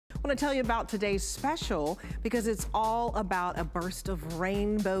I want to tell you about today's special because it's all about a burst of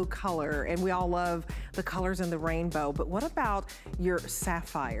rainbow color, and we all love the colors in the rainbow. But what about your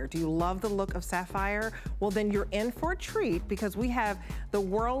sapphire? Do you love the look of sapphire? Well, then you're in for a treat because we have the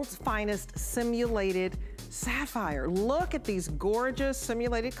world's finest simulated sapphire. Look at these gorgeous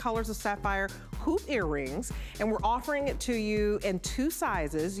simulated colors of sapphire hoop earrings, and we're offering it to you in 2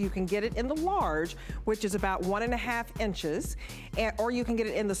 sizes. You can get it in the large, which is about 1.5 inches, or you can get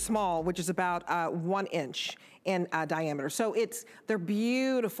it in the small, which is about 1 inch in diameter. So they're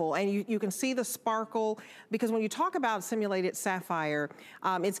beautiful, and you can see the sparkle, because when you talk about simulated sapphire,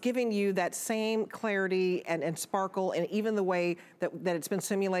 it's giving you that same clarity and sparkle, and even the way that it's been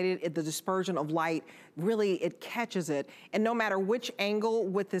simulated, the dispersion of light, really it catches it. And no matter which angle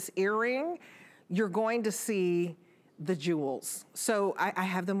with this earring, you're going to see the jewels. So I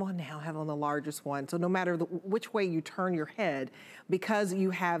have them on now, I have on the largest one. So no matter which way you turn your head, because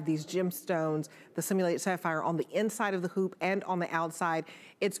you have these gemstones, the simulated sapphire on the inside of the hoop and on the outside,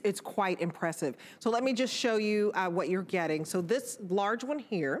 it's quite impressive. So let me just show you what you're getting. So this large one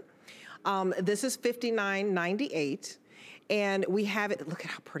here, this is $59.98. And we have it, look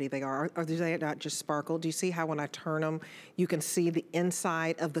at how pretty they are. Are they not just sparkle? Do you see how when I turn them, you can see the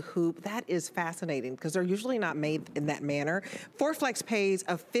inside of the hoop? That is fascinating because they're usually not made in that manner. 4Flex pays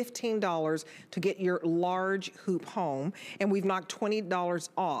of $15 to get your large hoop home, and we've knocked $20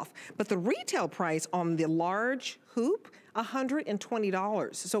 off. But the retail price on the large hoop,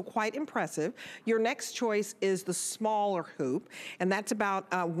 $120, so quite impressive. Your next choice is the smaller hoop, and that's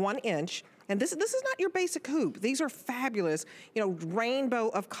about 1 inch. And this is not your basic hoop. These are fabulous, you know, rainbow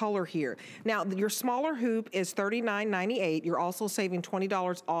of color here. Now, your smaller hoop is $39.98. You're also saving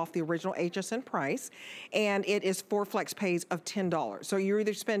 $20 off the original HSN price, and it is 4Flex pays of $10. So you're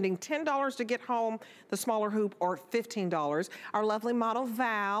either spending $10 to get home the smaller hoop or $15. Our lovely model,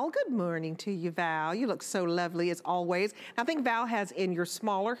 Val. Good morning to you, Val. You look so lovely as always. I think Val has in your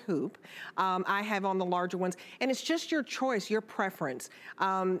smaller hoop. I have on the larger ones, and it's just your choice, your preference.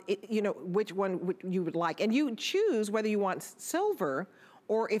 You know, which one you would like. And you choose whether you want silver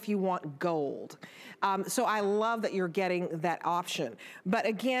or if you want gold. So I love that you're getting that option. But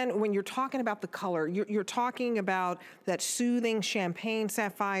again, when you're talking about the color, you're talking about that soothing champagne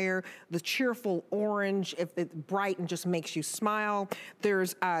sapphire, the cheerful orange, if it's bright and just makes you smile.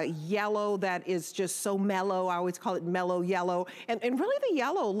 There's yellow that is just so mellow. I always call it mellow yellow. And really the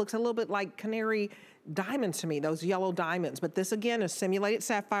yellow looks a little bit like canary diamonds to me, those yellow diamonds. But this again is simulated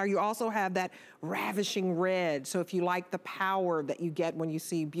sapphire. You also have that ravishing red. So if you like the power that you get when you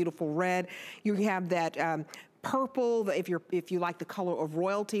see beautiful red, you have that purple. If you like the color of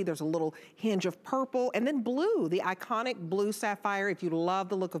royalty, there's a little hinge of purple. And then blue, the iconic blue sapphire. If you love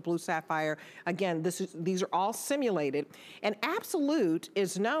the look of blue sapphire, again, these are all simulated. And Absolute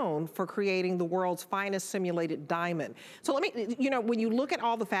is known for creating the world's finest simulated diamond. So let me, you know, when you look at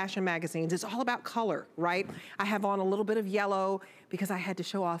all the fashion magazines, it's all about color, right? I have on a little bit of yellow because I had to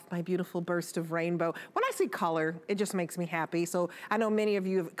show off my beautiful burst of rainbow. When I see color, it just makes me happy. So I know many of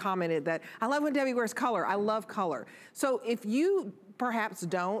you have commented that, I love when Debbie wears color. I love color. So if you perhaps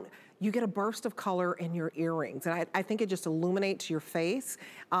don't, you get a burst of color in your earrings. And I think it just illuminates your face,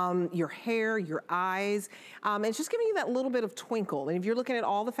 your hair, your eyes. It's just giving you that little bit of twinkle. And if you're looking at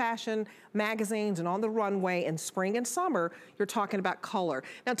all the fashion magazines and on the runway in spring and summer, you're talking about color.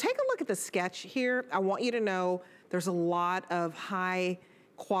 Now take a look at the sketch here. I want you to know there's a lot of high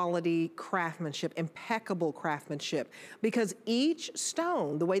quality craftsmanship, impeccable craftsmanship, because each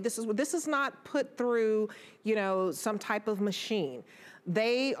stone, the way this is not put through, you know, some type of machine.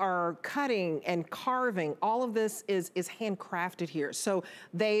 They are cutting and carving. All of this is handcrafted here. So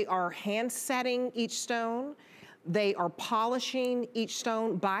they are hand setting each stone. They are polishing each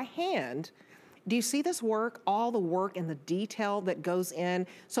stone by hand. Do you see this work? All the work and the detail that goes in.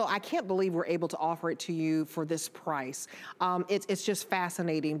 So I can't believe we're able to offer it to you for this price. It's just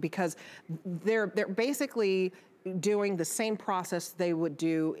fascinating because they're basically doing the same process they would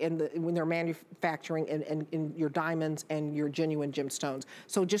do when they're manufacturing in your diamonds and your genuine gemstones.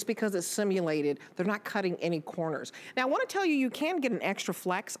 So just because it's simulated, they're not cutting any corners. Now I want to tell you, you can get an extra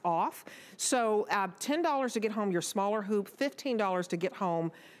flex off. So $10 to get home your smaller hoop, $15 to get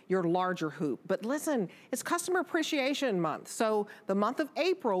home your larger hoop. But listen, it's Customer Appreciation Month. So the month of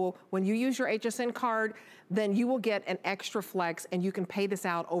April, when you use your HSN card, then you will get an extra flex and you can pay this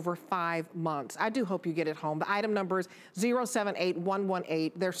out over 5 months. I do hope you get it home. The item number is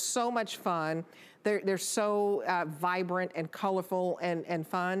 078118. They're so much fun. They're so vibrant and colorful and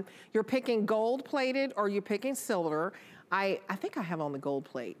fun. You're picking gold plated or you're picking silver. I think I have on the gold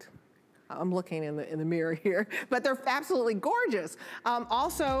plate. I'm looking in the mirror here, but they're absolutely gorgeous.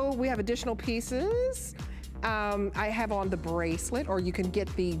 Also, we have additional pieces. I have on the bracelet, or you can get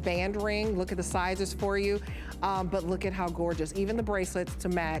the band ring. Look at the sizes for you. But look at how gorgeous. Even the bracelets to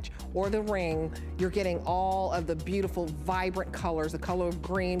match, or the ring, you're getting all of the beautiful, vibrant colors, the color of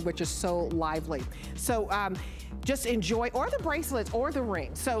green, which is so lively. So just enjoy, or the bracelets, or the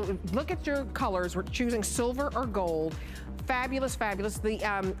ring. So look at your colors. We're choosing silver or gold. Fabulous, fabulous.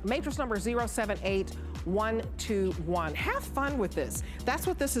 The matrix number is 078121. Have fun with this. That's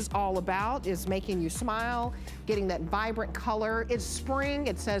what this is all about, is making you smile, getting that vibrant color. It's spring,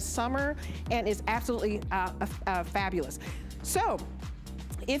 it says summer, and it's absolutely fabulous. So,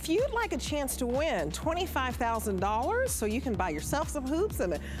 if you'd like a chance to win $25,000 so you can buy yourself some hoops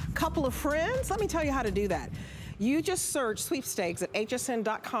and a couple of friends, let me tell you how to do that. You just search sweepstakes at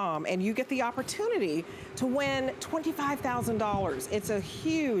hsn.com and you get the opportunity to win $25,000. It's a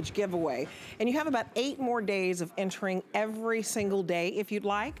huge giveaway. And you have about 8 more days of entering every single day if you'd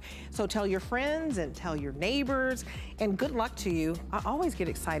like. So tell your friends and tell your neighbors, and good luck to you. I always get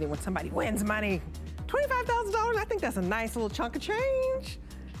excited when somebody wins money. $25,000, I think that's a nice little chunk of change.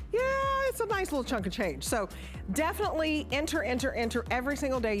 Yeah, it's a nice little chunk of change. So definitely enter every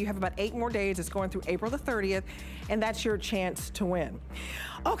single day. You have about 8 more days. It's going through April the 30th, and that's your chance to win.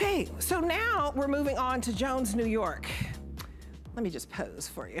 Okay, so now we're moving on to Jones, New York. Let me just pose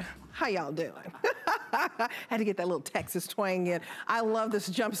for you. How y'all doing? Had to get that little Texas twang in. I love this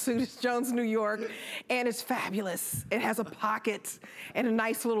jumpsuit. It's Jones, New York, and it's fabulous. It has a pocket and a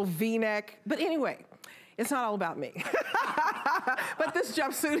nice little V-neck. But anyway, it's not all about me. But this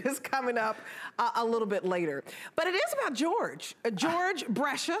jumpsuit is coming up a little bit later. But it is about George. George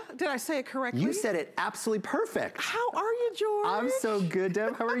Brescia. Did I say it correctly? You said it absolutely perfect. How are you, George? I'm so good,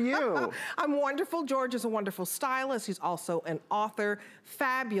 Deb. How are you? I'm wonderful. George is a wonderful stylist. He's also an author.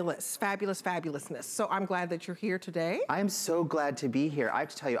 Fabulous, fabulous, fabulousness. So I'm glad that you're here today. I am so glad to be here. I have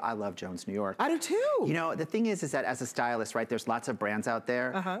to tell you, I love Jones, New York. I do too. You know, the thing is that as a stylist, right, there's lots of brands out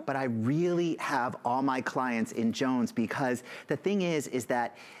there, but I really have all my clients in Jones, because the thing is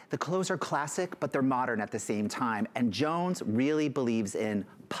that the clothes are classic, but they're modern at the same time. And Jones really believes in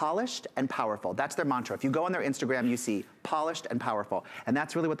polished and powerful. That's their mantra. If you go on their Instagram, you see polished and powerful. And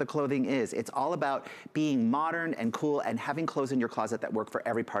that's really what the clothing is. It's all about being modern and cool and having clothes in your closet that work for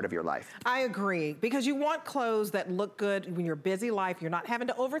every part of your life. I agree, because you want clothes that look good when you're busy life. You're not having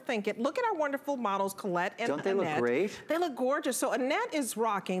to overthink it. Look at our wonderful models, Colette and Annette. Don't they look great? They look gorgeous. So Annette is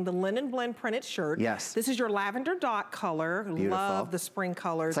rocking the linen blend printed shirt. Yes. This is your lavender dot color. Beautiful. Love the spring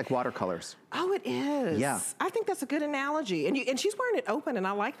colors. It's like watercolors. Oh, it is. Yeah. I think that's a good analogy. And she's wearing it open, and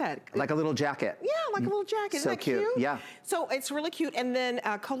I like that. Like a little jacket. Yeah, like a little jacket. Isn't So that cute. Yeah. So it's really cute. And then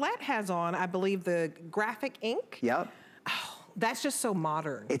Colette has on, I believe, the graphic ink. Yep. Oh, that's just so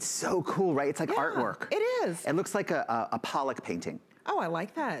modern. It's so cool, right? It's like artwork. It is. It looks like a Pollock painting. Oh, I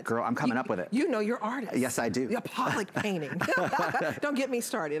like that. Girl, I'm coming up with it. You know you're artist. Yes, I do. The Pollock painting. Don't get me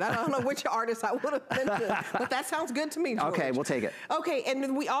started. I don't know which artist I would have been to, but that sounds good to me, George. Okay, we'll take it. Okay, and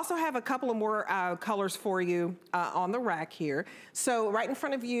then we also have a couple of more colors for you on the rack here. So right in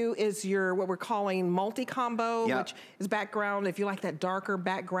front of you is your, what we're calling multi-combo, which is background. If you like that darker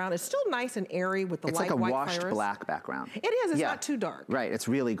background, it's still nice and airy with the light white. It's like a washed black background. It is, it's not too dark. Right, it's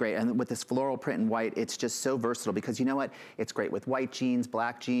really great. And with this floral print in white, it's just so versatile, because you know what? It's great with white jeans,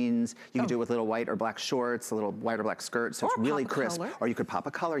 black jeans. You can do it with little white or black shorts, a little white or black skirt, so it's really crisp. Color. Or you could pop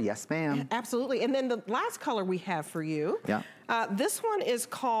a color, yes ma'am. Absolutely, and then the last color we have for you, this one is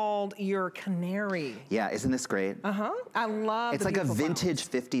called your Canary. Yeah, isn't this great? I love it's like a vintage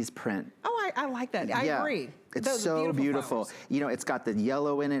 50s print. Oh, I like that. I agree. It's so beautiful. You know, it's got the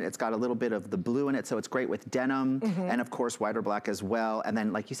yellow in it. It's got a little bit of the blue in it, so it's great with denim, and of course white or black as well. And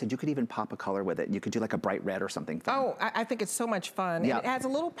then, like you said, you could even pop a color with it. You could do like a bright red or something fun. Oh, I think it's so much fun. And it has a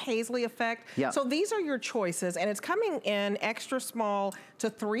little paisley effect. So these are your choices, and it's coming in extra small to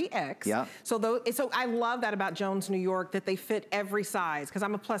 3X. So I love that about Jones, New York, that they fit every size, because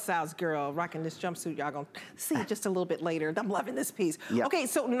I'm a plus size girl rocking this jumpsuit. Y'all gonna see it just a little bit later. I'm loving this piece. Okay,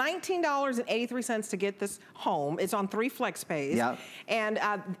 so $19.83 to get this home. It's on 3 flex pays. And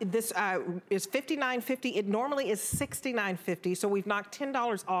this is $59.50. It normally is $69.50, so we've knocked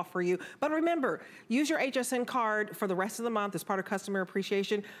 $10 off for you. But remember, use your HSN card for the rest of the month as part of customer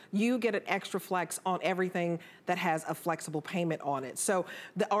appreciation. You get an extra flex on everything that has a flexible payment on it. So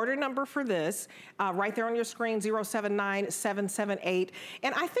the order number for this, right there on your screen, 079778.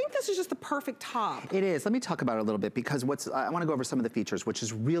 And I think this is just the perfect top. It is. Let me talk about it a little bit, because I want to go over some of the features, which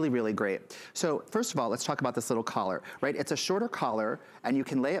is really, really great. So first of all, let's talk about this little collar, right? It's a shorter collar, and you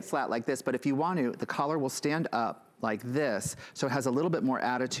can lay it flat like this, but if you want to, the collar will stand up like this. So it has a little bit more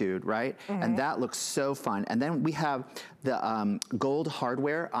attitude, right? And that looks so fun. And then we have the gold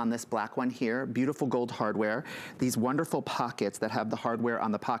hardware on this black one here, beautiful gold hardware. These wonderful pockets that have the hardware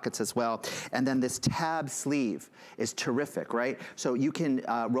on the pockets as well. And then this tab sleeve is terrific, right? So you can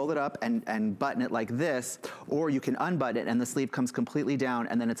roll it up and button it like this, or you can unbutton it and the sleeve comes completely down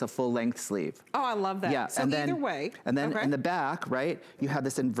and then it's a full length sleeve. Oh, I love that. Yeah, so and then, either way. And then in the back, right, you have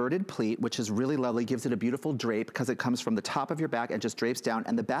this inverted pleat, which is really lovely, gives it a beautiful drape because it comes from the top of your back and just drapes down.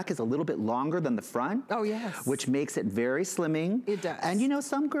 And the back is a little bit longer than the front. Oh, yes. Which makes it very slimming. It does. And you know,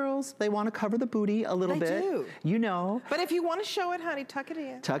 some girls, they want to cover the booty a little bit. They do. You know. But if you want to show it, honey, tuck it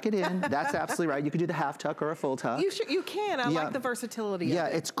in. Tuck it in. That's absolutely right. You could do the half tuck or a full tuck. You can. I like the versatility of it. Yeah,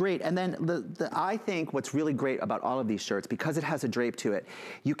 it's great. And then I think what's really great about all of these shirts, because it has a drape to it,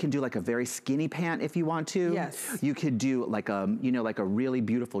 you can do like a very skinny pant if you want to. Yes. You could do like a, you know, like a really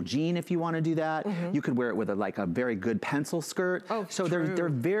beautiful jean if you want to do that. You could wear it with like a very good pencil skirt. Oh, so true. they're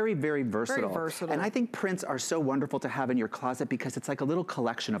very, very versatile. Very versatile. And I think prints are so wonderful to have in your closet because it's like a little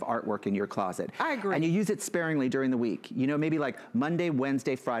collection of artwork in your closet. I agree. And you use it sparingly during the week. You know, maybe like Monday,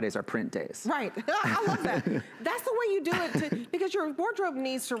 Wednesday, Fridays are print days. Right. I love that. That's the way you do it because your wardrobe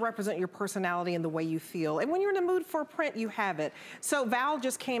needs to represent your personality and the way you feel. And when you're in the mood for a print, you have it. So Val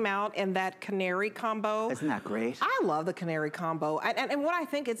just came out in that canary combo. Isn't that great? I love the canary combo. And what I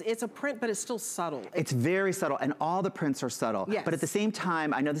think is it's a print, but it's still subtle. It's very subtle, and all the prints are subtle. Yes. But at the same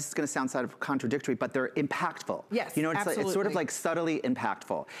time, I know this is going to sound sort of contradictory, but they're impactful. Yes, you know, absolutely. It's sort of like subtly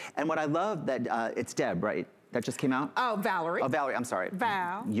impactful. And what I love that it's Deb, right? That just came out? Oh, Valerie. Oh, Valerie, I'm sorry.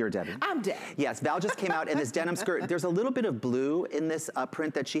 Val. You're Debbie. I'm Deb. Yes, Val just came out in this denim skirt. There's a little bit of blue in this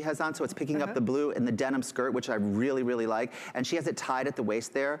print that she has on, so it's picking up the blue in the denim skirt, which I really, really like. And she has it tied at the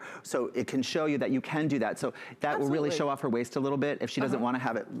waist there, so it can show you that you can do that. So that will really show off her waist a little bit if she doesn't want to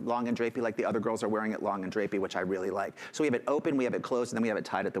have it long and drapey like the other girls are wearing it long and drapey, which I really like. So we have it open, we have it closed, and then we have it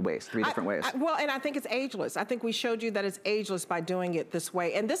tied at the waist, 3 different ways. Well, and I think it's ageless. I think we showed you that it's ageless by doing it this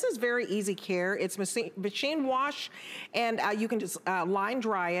way. And this is very easy care. It's machine wash, and you can just line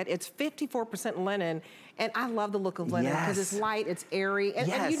dry it. It's 54% linen. And I love the look of linen because it's light, it's airy,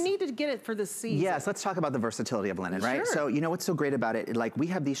 and you need to get it for this season. Yes, let's talk about the versatility of linen, right? So you know what's so great about it? Like we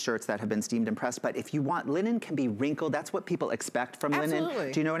have these shirts that have been steamed and pressed, but if you want, linen can be wrinkled. That's what people expect from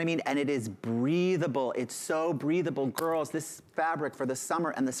linen. Do you know what I mean? And it is breathable. It's so breathable. Girls, this fabric for the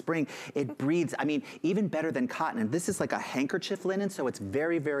summer and the spring, it breathes. I mean, even better than cotton. And this is like a handkerchief linen, so it's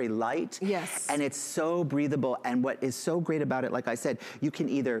very, very light. Yes. And it's so breathable. And what is so great about it, like I said, you can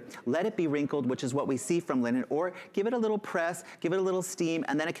either let it be wrinkled, which is what we see from linen, or give it a little press, give it a little steam,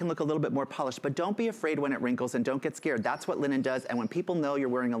 and then it can look a little bit more polished. But don't be afraid when it wrinkles and don't get scared. That's what linen does. And when people know you're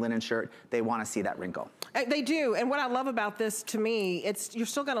wearing a linen shirt, they want to see that wrinkle. They do. And what I love about this, to me, you're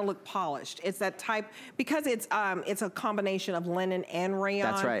still going to look polished. It's that type, because it's a combination of linen and rayon.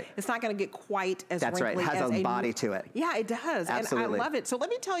 That's right. It's not going to get quite as That's wrinkly right. It has a body to it. Yeah, it does. Absolutely. And I love it. So let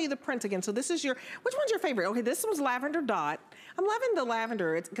me tell you the print again. So this is which one's your favorite? Okay, this one's lavender dot. I'm loving the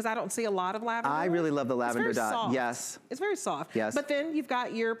lavender. It's because I don't see a lot of lavender. I really love the lavender dot. Soft. Yes. It's very soft. Yes. But then you've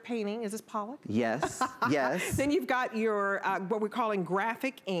got your painting. Is this Pollock? Yes. Yes. Then you've got your, what we're calling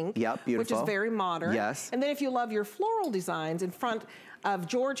graphic ink. Yep, beautiful. Which is very modern. Yes. And then if you love your floral designs in front of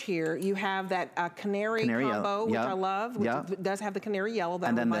George here, you have that canary combo, which I love, which does have the canary yellow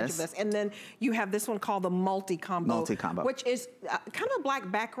that reminds you of this. And then you have this one called the multi-combo. Which is kind of a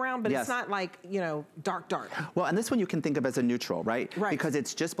black background, but it's not like, you know, dark, dark. Well, and this one you can think of as a neutral, right? Right. Because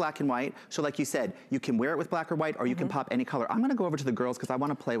it's just black and white. So like you said, you can wear it with black or white, or you can pop any color. I'm going to go over to the girls because I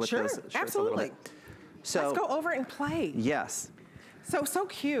want to play with those shirts a little bit. So let's go over and play. Yes. So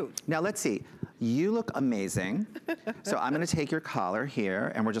cute. Now let's see. You look amazing. So I'm going to take your collar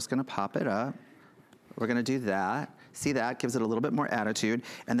here, and we're just going to pop it up. We're going to do that. See that? Gives it a little bit more attitude.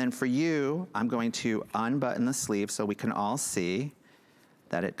 And then for you, I'm going to unbutton the sleeve so we can all see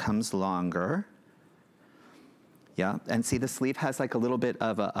that it comes longer. Yeah, and see the sleeve has like a little bit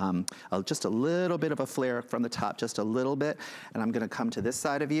of just a little bit of a flare from the top, just a little bit. And I'm going to come to this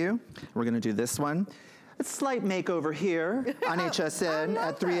side of you. We're going to do this one. A slight makeover here on HSN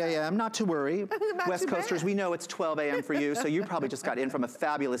at 3 a.m. Not to worry. West Coasters, we know it's 12 a.m. for you, so you probably just got in from a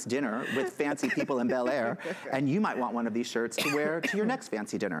fabulous dinner with fancy people in Bel Air, and you might want one of these shirts to wear to your next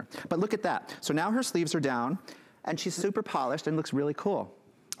fancy dinner. But look at that. So now her sleeves are down, and she's super polished and looks really cool.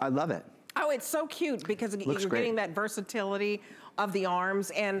 I love it. Oh, it's so cute because you're getting that versatility of the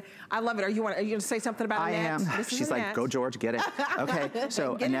arms, and I love it. Are you going to say something about Annette? I am. She's like, go George, get it. Okay,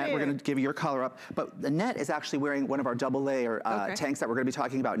 so Annette, we're going to give you your color up, but Annette is actually wearing one of our double layer tanks that we're going to be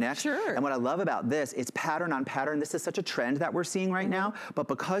talking about next. Sure. And what I love about this, it's pattern on pattern. This is such a trend that we're seeing right now, but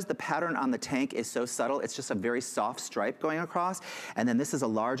because the pattern on the tank is so subtle, it's just a very soft stripe going across, and then this is a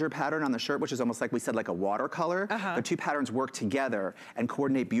larger pattern on the shirt, which is almost like we said, like a watercolor. The two patterns work together and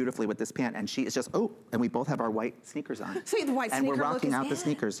coordinate beautifully with this pant, and she is just, and we both have our white sneakers on. See, the white sneaker and we're look rocking is out the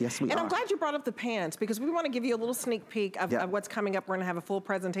sneakers. Yes, we are. And I'm glad you brought up the pants, because we want to give you a little sneak peek of what's coming up. We're going to have a full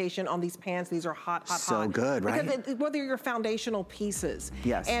presentation on these pants. These are hot, hot, hot. So good, right? Because whether you're foundational pieces.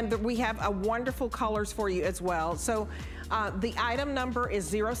 Yes. And we have a wonderful colors for you as well. So the item number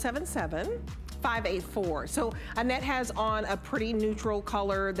is 077-584. So Annette has on a pretty neutral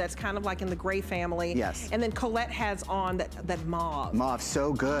color that's kind of like in the gray family. Yes. And then Colette has on that mauve. Mauve,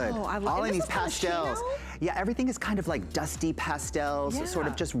 so good. Oh, I love all it. of these pastels. Yeah, everything is kind of like dusty pastels, sort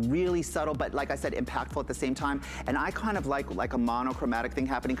of just really subtle, but like I said, impactful at the same time. And I kind of like a monochromatic thing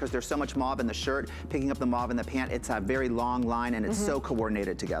happening because there's so much mauve in the shirt, picking up the mauve in the pant. It's a very long line and it's so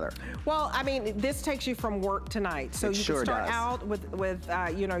coordinated together. Well, I mean, this takes you from work to night. So you can start out with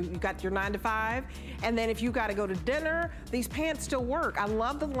you know, you got your 9 to 5, and then if you got to go to dinner, these pants still work. I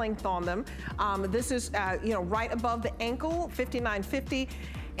love the length on them. This is, you know, right above the ankle, $59.50.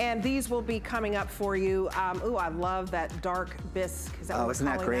 And these will be coming up for you. Ooh, I love that dark bisque. Is that what isn't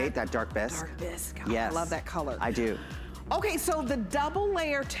that great? That dark bisque? Dark bisque. Yes. I love that color. I do. Okay, so the double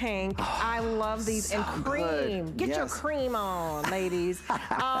layer tank, I love these, so and cream. Good. Get your cream on, ladies.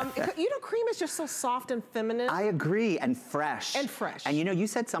 You know, cream is just so soft and feminine. I agree, and fresh. And fresh. And you know, you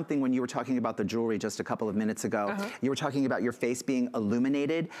said something when you were talking about the jewelry just a couple of minutes ago. You were talking about your face being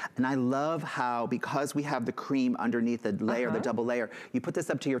illuminated, and I love how, because we have the cream underneath the layer, the double layer, you put this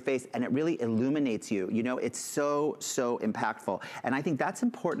up to your face and it really illuminates you. You know, it's so, so impactful. And I think that's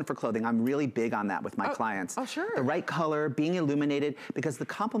important for clothing. I'm really big on that with my clients. Oh, sure. The right color, being illuminated, because the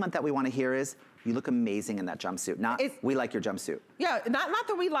compliment that we want to hear is, you look amazing in that jumpsuit. Not, we like your jumpsuit. Yeah, not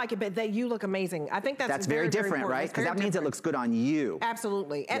that we like it, but that you look amazing. I think that's very different, right? Because that means it looks good on you.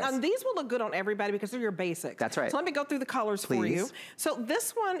 Absolutely. And these will look good on everybody because they're your basics. That's right. So let me go through the colors for you. So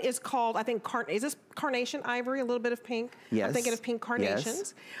this one is called, I think, is this carnation ivory, a little bit of pink? Yes. I'm thinking of pink carnations.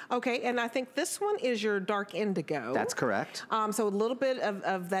 Yes. Okay, and I think this one is your dark indigo. That's correct. So a little bit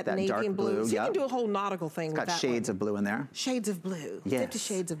of that navy and blue. So you can do a whole nautical thing with that. It's got shades of blue in there. Shades of blue. Yes. 50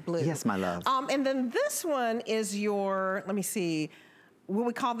 shades of blue. Yes, my love. And then this one is your, let me see, will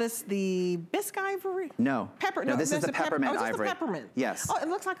we call this the bisque ivory? No. No, this is the peppermint ivory. ivory. The peppermint. Yes. Oh, it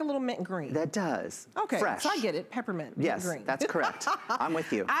looks like a little mint green. That does. Okay, fresh. so I get it, peppermint, yes, mint green. That's correct. I'm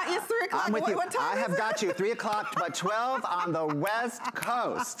with you. It's 3 o'clock. I'm with you. What time I is have it? got you. 3 o'clock, but 12 on the West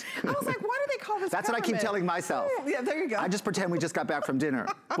Coast. I was like, why do they call this That's what I keep telling myself. Yeah, there you go. I just pretend we just got back from dinner.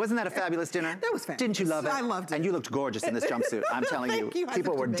 Wasn't that a fabulous dinner? That was fabulous. Didn't you love it? I loved it. And you looked gorgeous in this jumpsuit. I'm telling you.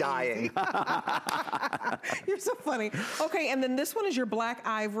 People were dying. You're so funny. Okay, and then this one is your black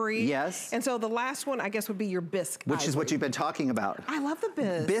ivory. Yes. And so the last one, I guess, would be your bisque Which is what you've been talking about. I love the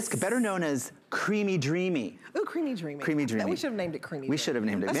bisque. Bisque, better known as creamy dreamy. Ooh, creamy dreamy. Creamy dreamy. We should have named it creamy dreamy. We should have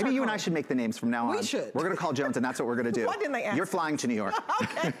named it. Maybe you and I should make the names from now on. We should. We're going to call Jones, and that's what we're going to do. Why didn't they ask? You're flying to New York.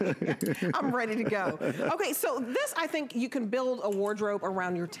 Okay. I'm ready to go. Okay, so this, I think you can build a wardrobe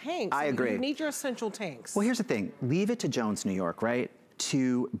around your tanks. I agree. You need your essential tanks. Well, here's the thing. Leave it to Jones, New York, right?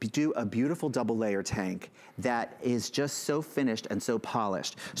 To do a beautiful double layer tank that is just so finished and so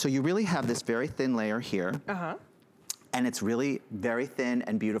polished. So you really have this very thin layer here. And it's really very thin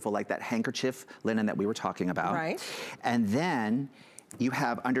and beautiful, like that handkerchief linen that we were talking about. Right. And then you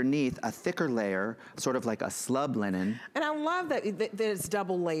have underneath a thicker layer, sort of like a slub linen. And I love that it's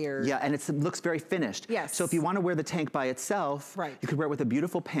double layered. Yeah, and it looks very finished. Yes. So if you want to wear the tank by itself, you could wear it with a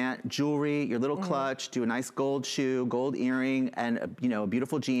beautiful pant, jewelry, your little clutch, do a nice gold shoe, gold earring, and a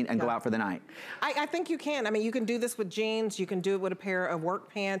beautiful jean, and go out for the night. I think you can. I mean, you can do this with jeans. You can do it with a pair of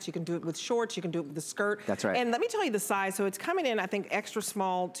work pants. You can do it with shorts. You can do it with the skirt. That's right. And let me tell you the size. So it's coming in, I think, extra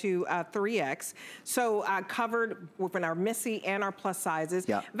small to 3X. So covered within our Missy and our plus sizes.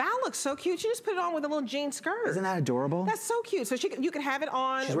 Yeah. Val looks so cute. She just put it on with a little jean skirt. Isn't that adorable? That's so cute. So you can have it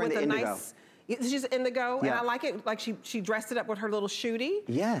on with a nice. She's indigo, and I like it. Like she dressed it up with her little shootie.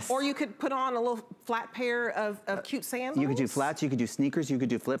 Yes. Or you could put on a little flat pair of cute sandals. You could do flats, you could do sneakers, you could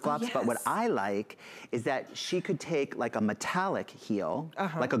do flip-flops. But what I like is that she could take like a metallic heel,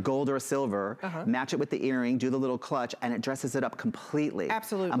 like a gold or a silver, match it with the earring, do the little clutch, and it dresses it up completely.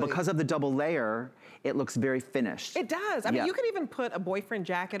 Absolutely. And because of the double layer, it looks very finished. It does. I mean, you could even put a boyfriend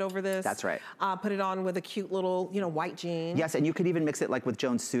jacket over this. That's right. Put it on with a cute little, white jean. Yes, and you could even mix it like with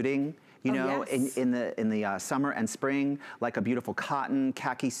Jones suiting. You know, in the summer and spring, like a beautiful cotton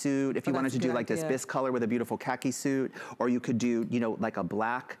khaki suit. If you wanted to do like this bisque color with a beautiful khaki suit, or you could do, you know, like a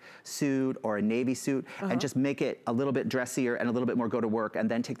black suit or a navy suit, and just make it a little bit dressier and a little bit more go to work, and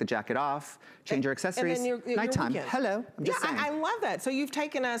then take the jacket off, change your accessories, and then nighttime. Hello, I'm just saying. I love that. So you've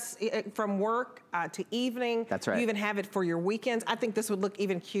taken us from work to evening. That's right. You even have it for your weekends. I think this would look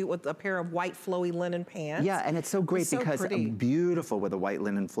even cute with a pair of white flowy linen pants. Yeah, and it's so great because beautiful with a white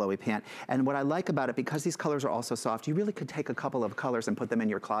linen flowy pant. And what I like about it, because these colors are also soft, you really could take a couple of colors and put them in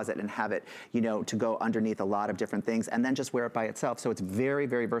your closet and have it, you know, to go underneath a lot of different things, and then just wear it by itself. So it's very,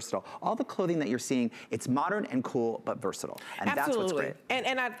 very versatile. All the clothing that you're seeing, it's modern and cool, but versatile. And that's what's great.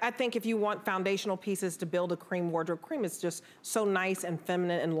 And I think if you want foundational pieces to build a cream wardrobe, cream is just so nice and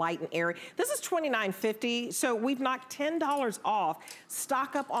feminine and light and airy. This is $29.50, so we've knocked $10 off.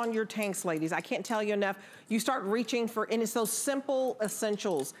 Stock up on your tanks, ladies. I can't tell you enough. You start reaching for, and it's those simple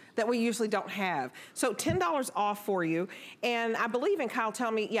essentials that we usually don't have. So $10 off for you. And I believe, and Kyle,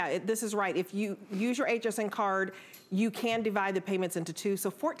 tell me, yeah, this is right. If you use your HSN card, you can divide the payments into two. So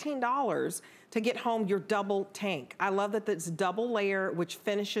 $14 to get home your double tank. I love that it's double layer, which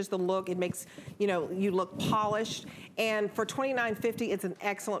finishes the look. It makes, you know, you look polished. And for $29.50, it's an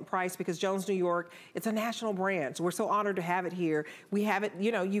excellent price because Jones, New York, it's a national brand. So we're so honored to have it here. We have it,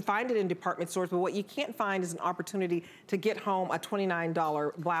 you know, you find it in department stores, but what you can't find is an opportunity to get home a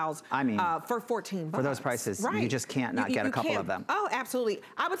 $29 blouse for $14. For those prices, you just can't not get a couple of them. Oh, absolutely.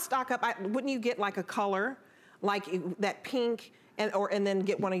 I would stock up. Wouldn't you get like a color, like that pink, and then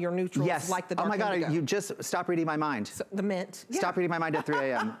get one of your neutrals, like the dark indigo. Oh my God, you just stop reading my mind. So, the mint. Stop reading my mind at 3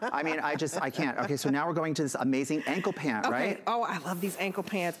 a.m. I mean, I can't. Okay, so now we're going to this amazing ankle pant, right? Oh, I love these ankle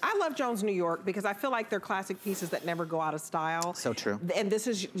pants. I love Jones, New York, because I feel like they're classic pieces that never go out of style. So true. And this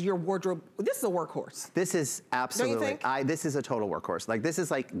is your wardrobe. This is a workhorse. This is absolutely. Don't you think? This is a total workhorse. Like, this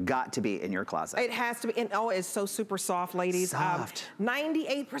is like got to be in your closet. It has to be. And oh, it's so super soft, ladies. Soft.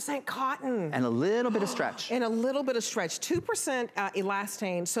 98% cotton. And a little bit of stretch. And a little bit of stretch. 2%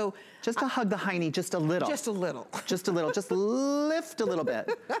 elastane. So just to hug the hiney just a little. Just a little. Just a little. Just lift a little bit.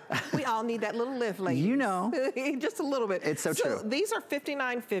 We all need that little lift, ladies. You know. Just a little bit. It's so true. These are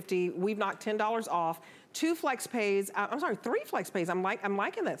 $59.50. We've knocked $10 off. 2 flex pays, I'm sorry, 3 flex pays. I'm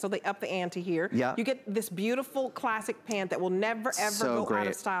liking that. So they up the ante here. Yeah. You get this beautiful classic pant that will never ever go out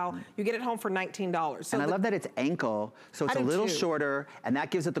of style. You get it home for $19. So and I love that it's ankle, so it's a little shorter, and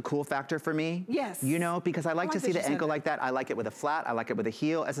that gives it the cool factor for me. Yes. You know, because I like to see the ankle like that. I like it with a flat, I like it with a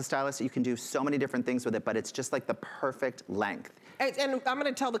heel. As a stylist, you can do so many different things with it, but it's just like the perfect length. And I'm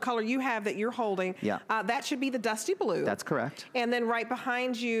gonna tell the color you have that you're holding. Yeah. That should be the dusty blue. That's correct. And then right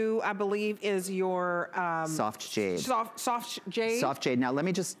behind you, I believe, is your soft jade. Soft jade. Soft jade. Now let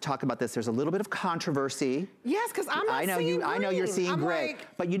me just talk about this. There's a little bit of controversy. Yes, because I'm not seeing green. I know you're seeing gray. Like,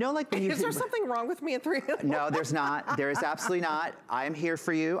 but you know, like when you is there something wrong with me at 3 o'clock? No, there's not. There is absolutely not. I am here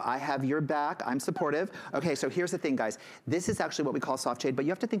for you. I have your back. I'm supportive. Okay, so here's the thing, guys. This is actually what we call soft jade, but you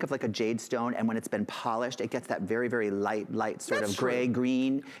have to think of like a jade stone, and when it's been polished, it gets that very, very light sort of gray,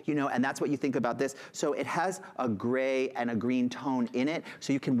 green, you know, and that's what you think about this. So it has a gray and a green tone in it,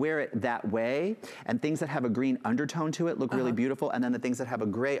 so you can wear it that way, and things that have a green undertone to it look really beautiful, and then the things that have a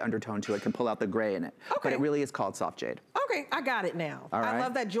gray undertone to it can pull out the gray in it. Okay. But it really is called soft jade. Okay, I got it now. All right. I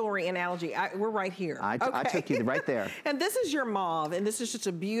love that jewelry analogy. We're right here. I took you right there. And this is your mauve, and this is just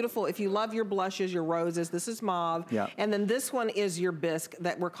a beautiful, if you love your blushes, your roses, this is mauve. Yeah. And then this one is your bisque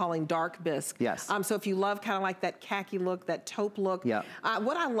that we're calling dark bisque. Yes. So if you love kind of like that khaki look, that taupe look. Yeah.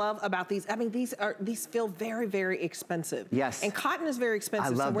 What I love about these, I mean, these feel very, very expensive. Yes. And cotton is very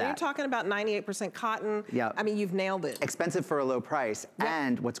expensive. I love so when you're talking about 98% cotton, I mean, you've nailed it. Expensive for a low price.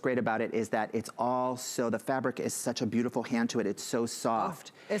 And what's great about it is that it's all the fabric is such a beautiful hand to it. It's so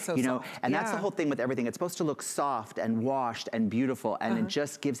soft. Oh, it's so you know, soft. And that's the whole thing with everything. It's supposed to look soft and washed and beautiful, and it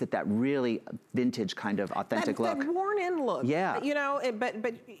just gives it that really vintage kind of authentic look. That worn-in look. Yeah. You know,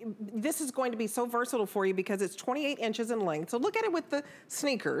 but this is going to be so versatile for you because it's 28 inches in length. So look at it with the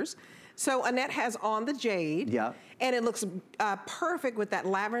sneakers. So Annette has on the jade. Yeah. And it looks perfect with that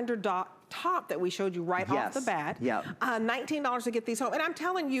lavender top that we showed you right off the bat. Yeah. $19 to get these home. And I'm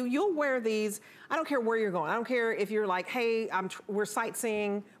telling you, you'll wear these. I don't care where you're going. I don't care if you're like, hey, we're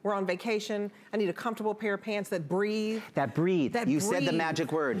sightseeing, we're on vacation. I need a comfortable pair of pants that breathe. That breathe. You said the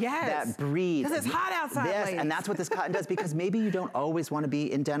magic word. Yes. That breathe. Because it's hot outside, ladies. And that's what this cotton does, because maybe you don't always want to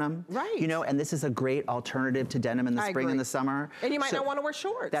be in denim. Right. You know, and this is a great alternative to denim in the spring and the summer. And you might not want to wear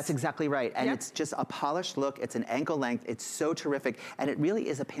shorts. That's exactly right. And it's just a polished look. It's an ankle length. It's so terrific. And it really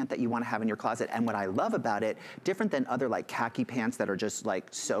is a pant that you want to have in your closet. And what I love about it, different than other like khaki pants that are just like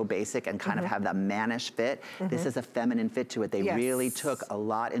so basic and kind of have that mannish fit. This is a feminine fit to it. They really took a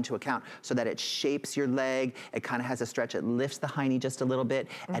lot into account so that it shapes your leg. It kind of has a stretch. It lifts the hiney just a little bit,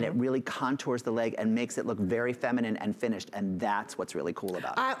 and it really contours the leg and makes it look very feminine and finished. And that's what's really cool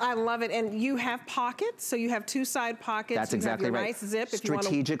about it. I love it. And you have pockets, so you have two side pockets. That's exactly right. Nice zip.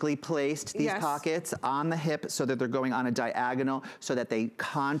 Strategically placed these pockets on the hip so that they're going on a diagonal so that they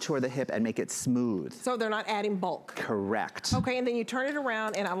contour the hip and make it smooth. So they're not adding bulk. Correct. Okay, and then you turn it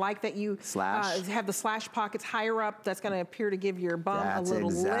around, and I like that you have the slash pockets higher up. That's going to appear to give your bum a little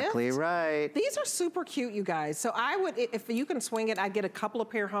lift. That's exactly right. These are super cute, you guys. So I would, if you can swing it, I'd get a couple of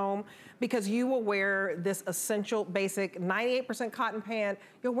pair home because you will wear this essential, basic 98% cotton pant.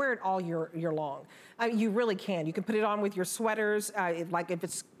 You'll wear it all year long. You really can. You can put it on with your sweaters, like if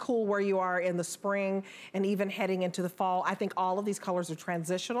it's cool where you are in the spring and even heading into the fall. I think all of these colors are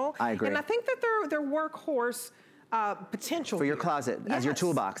transitional. I agree. And I think that they're workhorse potential for your closet as your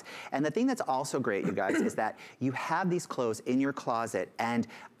toolbox. And the thing that's also great, you guys, is that you have these clothes in your closet, and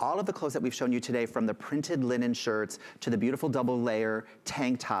all of the clothes that we've shown you today, from the printed linen shirts to the beautiful double layer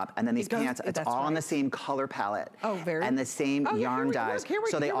tank top, and then these pants, it's all on the same color palette. And the same yarn dyes.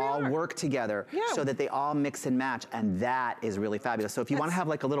 So they all work together so that they all mix and match, and that is really fabulous. So if you want to have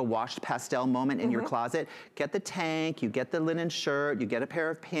like a little washed pastel moment in your closet, get the tank, you get the linen shirt, you get a pair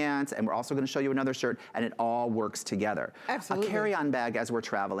of pants, and we're also going to show you another shirt, and it all works together. Absolutely. A carry-on bag as we're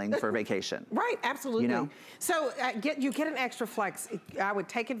traveling for vacation. Right, absolutely. You know? So you get an extra flex. I would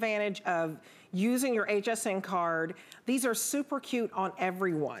take advantage of using your HSN card. These are super cute on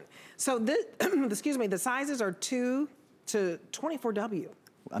everyone. So this, excuse me, the sizes are 2 to 24W.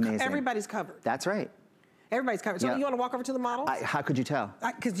 Amazing. Everybody's covered. That's right. Everybody's covered. So you want to walk over to the models? How could you tell?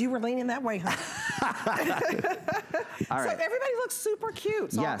 Because you were leaning that way, huh? All right. So everybody looks super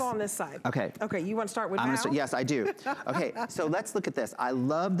cute. So I'll go on this side. Okay. Okay, you want to start with Val? Yes, I do. Okay, so let's look at this. I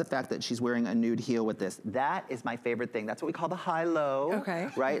love the fact that she's wearing a nude heel with this. That is my favorite thing. That's what we call the high-low. Okay.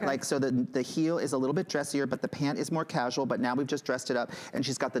 Right? Okay. Like, so the heel is a little bit dressier, but the pant is more casual, but now we've just dressed it up. And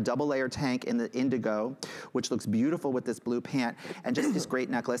she's got the double layer tank in the indigo, which looks beautiful with this blue pant, and just this great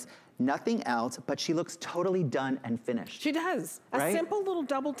necklace. Nothing else, but she looks totally done and finished. She does. Right? A simple little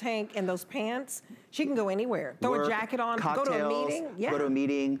double tank and those pants, she can go anywhere. Throw a jacket on, cocktails, go to a meeting. Go to a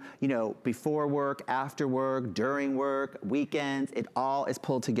meeting, you know, before work, after work, during work, weekends. It all is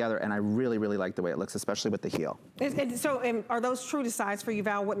pulled together, and I really, really like the way it looks, especially with the heel. So are those true to size for you,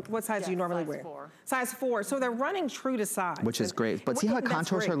 Val? What size do you normally wear? Size 4. So they're running true to size. Which is great. But see how it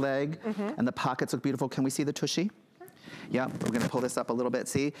contours her leg, and the pockets look beautiful? Can we see the tushy? Yeah, we're gonna pull this up a little bit.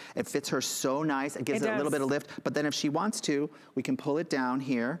 See, it fits her so nice. It gives it a little bit of lift. But then if she wants to, we can pull it down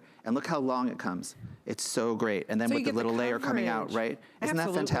here, and look how long it comes. It's so great. And then with the little layer coming out, right? Isn't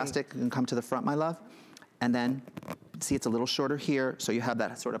that fantastic? You can come to the front, my love. And then, see, it's a little shorter here, so you have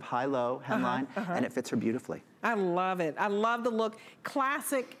that sort of high-low hemline, and it fits her beautifully. I love it. I love the look.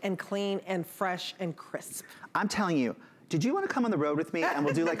 Classic and clean and fresh and crisp. I'm telling you, did you want to come on the road with me and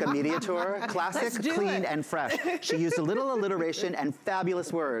we'll do like a media tour? Classic, clean, and fresh. She used a little alliteration and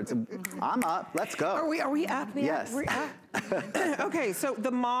fabulous words. I'm up. Let's go. Are we up? Yes. We're up. Okay, so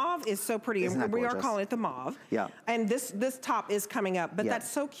the mauve is so pretty. Isn't that we gorgeous? are calling it the mauve. Yeah. And this top is coming up, but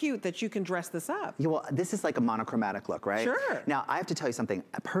that's so cute that you can dress this up. Yeah, well, this is like a monochromatic look, right? Sure. Now, I have to tell you something.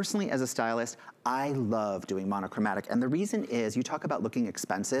 Personally, as a stylist, I love doing monochromatic. And the reason is, you talk about looking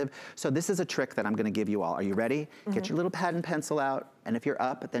expensive. So this is a trick that I'm gonna give you all. Are you ready? Get your little pad and pencil out. And if you're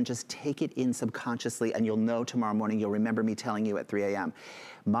up, then just take it in subconsciously, and you'll know tomorrow morning, you'll remember me telling you at 3 a.m.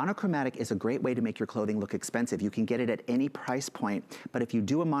 Monochromatic is a great way to make your clothing look expensive. You can get it at any price point, but if you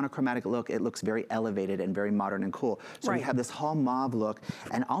do a monochromatic look, it looks very elevated and very modern and cool. So we have this whole mauve look,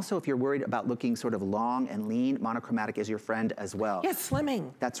 and also if you're worried about looking sort of long and lean, monochromatic is your friend as well. Yes,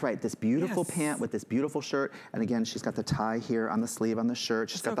 slimming. That's right, this beautiful pant with this beautiful shirt, and again, she's got the tie here on the sleeve on the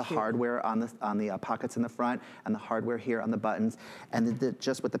shirt. She's got the hardware on the pockets in the front, and the hardware here on the buttons, and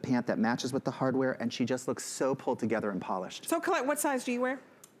just with the pant that matches with the hardware, and she just looks so pulled together and polished. So Colette, what size do you wear?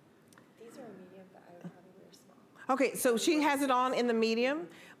 Okay, so she has it on in the medium,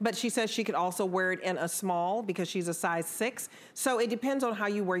 but she says she could also wear it in a small because she's a size 6. So it depends on how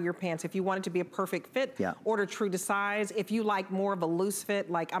you wear your pants. If you want it to be a perfect fit, order true to size. If you like more of a loose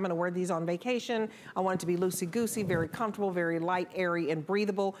fit, like I'm gonna wear these on vacation, I want it to be loosey-goosey, very comfortable, very light, airy, and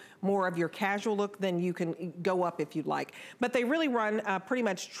breathable, more of your casual look, then you can go up if you'd like. But they really run pretty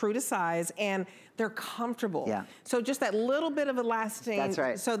much true to size, and they're comfortable. Yeah. So just that little bit of elasting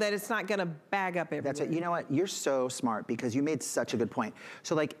so that it's not gonna bag up everywhere. That's right. You know what? You're so smart because you made such a good point.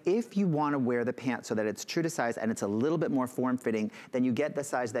 So like if you want to wear the pants so that it's true to size and it's a little bit more form-fitting, then you get the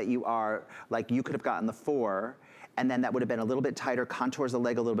size that you are, like you could have gotten the 4, and then that would have been a little bit tighter, contours the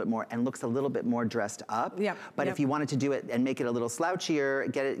leg a little bit more, and looks a little bit more dressed up. Yep. But if you wanted to do it and make it a little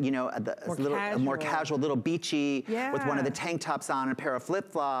slouchier, get it, you know, more casual, little beachy, with one of the tank tops on, and a pair of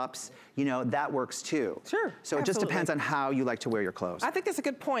flip-flops, you know, that works too. Sure. So it just depends on how you like to wear your clothes. I think that's a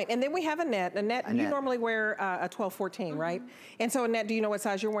good point. And then we have Annette. Annette, you normally wear a 12, 14, right? And so Annette, do you know what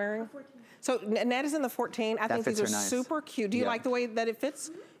size you're wearing? 14. So Annette is in the 14. I think these are super cute. Do you like the way that it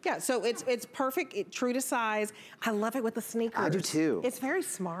fits? Yeah, so it's perfect, true to size. I love it with the sneakers. I do too. It's very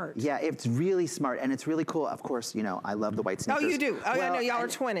smart. Yeah, it's really smart, and it's really cool. Of course, you know, I love the white sneakers. Oh, you do? Oh, well, I know, y'all are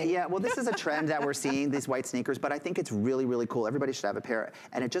twinning. Yeah, well, this is a trend that we're seeing, these white sneakers, but I think it's really, really cool. Everybody should have a pair,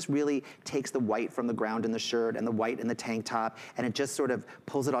 and it just really takes the white from the ground in the shirt and the white in the tank top, and it just sort of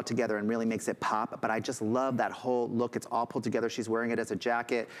pulls it all together and really makes it pop, but I just love that whole look. It's all pulled together. She's wearing it as a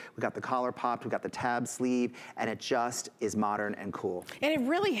jacket. We got the collar popped, we got the tab sleeve, and it just is modern and cool. And it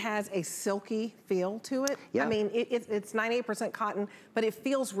really has a silky feel to it. Yeah. I mean, it's 98% cotton, but it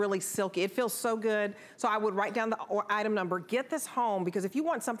feels really silky. It feels so good. So I would write down the item number, get this home, because if you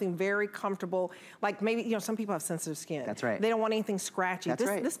want something very comfortable, like maybe, you know, some people have sensitive skin. That's right. They don't want anything scratchy. That's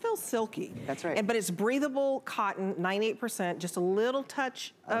right. This feels silky. That's right. But it's breathable cotton, 98%, just a little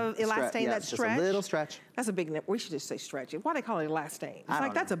touch of elastane, that stretch. Just a little stretch. That's a big, we should just say stretch. Why do they call it elastane? It's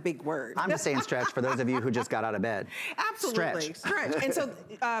like, that's a big word. I'm just saying stretch for those of you who just got out of bed. Absolutely. Stretch. And so,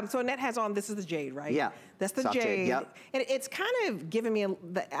 so Annette has on, this is the jade, right? Yeah. That's the jade. Yep. And it's kind of giving me,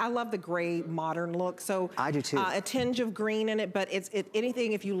 I love the gray modern look. So I do too. A tinge of green in it, but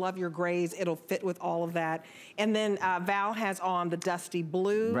anything, if you love your grays, it'll fit with all of that. And then Val has on the dusty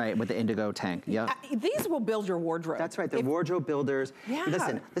blue. Right, with the indigo tank. Yep. These will build your wardrobe. That's right, they're wardrobe builders. Yeah.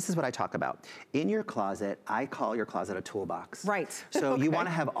 Listen, this is what I talk about. In your closet, I call your closet a toolbox. Right. So you want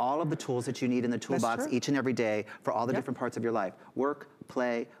to have all of the tools that you need in the toolbox each and every day for all the different parts of your life. Work,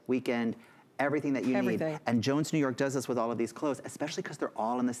 play, weekend, everything that you need. And Jones New York does this with all of these clothes, especially because they're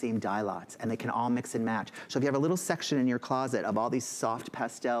all in the same dye lots and they can all mix and match. So if you have a little section in your closet of all these soft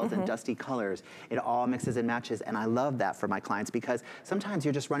pastels and dusty colors, it all mixes and matches. And I love that for my clients because sometimes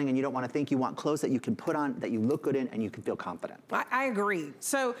you're just running and you don't want to think. You want clothes that you can put on, that you look good in, and you can feel confident. I agree.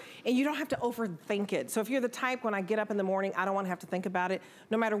 So, and you don't have to overthink it. So if you're the type, when I get up in the morning, I don't want to have to think about it.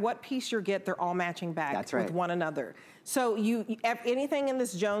 No matter what piece you get, they're all matching back with one another. So anything in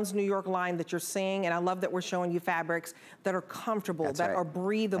this Jones New York line that you're seeing, and I love that we're showing you fabrics that are comfortable, that are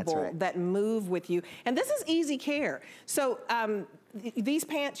breathable, that move with you. And this is easy care. So these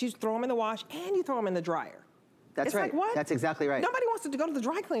pants, you throw them in the wash and you throw them in the dryer. That's right. Like, what? That's exactly right. Nobody wants to go to the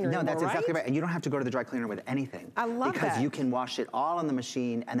dry cleaner anymore, that's exactly right. And you don't have to go to the dry cleaner with anything. I love that. Because you can wash it all on the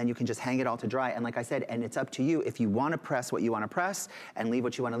machine and then you can just hang it all to dry. And like I said, and it's up to you if you want to press what you want to press and leave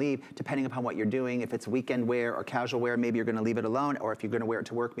what you want to leave, depending upon what you're doing. If it's weekend wear or casual wear, maybe you're going to leave it alone. Or if you're going to wear it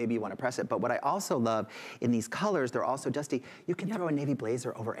to work, maybe you want to press it. But what I also love in these colors, they're also dusty. You can throw a navy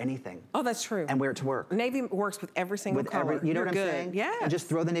blazer over anything. Oh, that's true. And wear it to work. Navy works with every single color. You know what I'm saying? Yeah. And just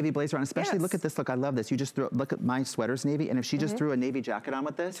throw the navy blazer on. Especially look at this look. I love this. You just look at my sweater's navy. And if she just threw a navy jacket on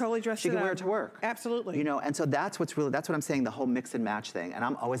with this, she can wear it to work. Absolutely. You know, and so that's what I'm saying, the whole mix and match thing. And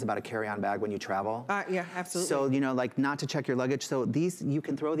I'm always about a carry-on bag when you travel. Yeah, absolutely. So, you know, like not to check your luggage. So you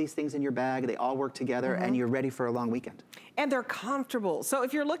can throw these things in your bag. They all work together and you're ready for a long weekend. And they're comfortable. So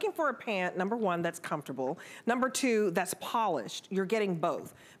if you're looking for a pant, number one, that's comfortable. Number two, that's polished. You're getting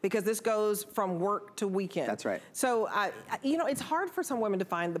both because this goes from work to weekend. That's right. So, you know, it's hard for some women to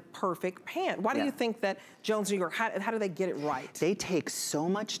find the perfect pant. Why do you think that Jones New York, how do they get it right? They take so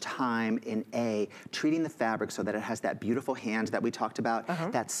much time in treating the fabric so that it has that beautiful hand that we talked about,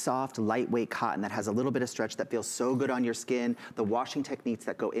 that soft, lightweight cotton that has a little bit of stretch that feels so good on your skin, the washing techniques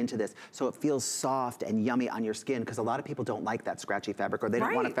that go into this so it feels soft and yummy on your skin because a lot of people don't like that scratchy fabric or they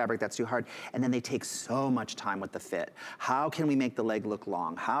don't want a fabric that's too hard. And then they take so much time with the fit. How can we make the leg look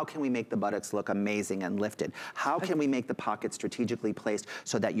long? How can we make the buttocks look amazing and lifted? How can we make the pockets strategically placed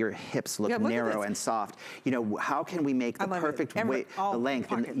so that your hips look narrow and soft? You know, how can we make the perfect weight, the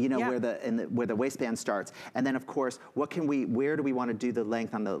length, and you know where the waistband starts, and then of course, where do we want to do the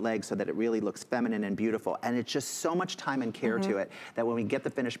length on the leg so that it really looks feminine and beautiful? And it's just so much time and care to it that when we get the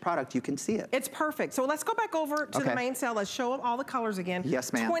finished product, you can see it. It's perfect. So let's go back over to the main sale. Let's show all the colors again.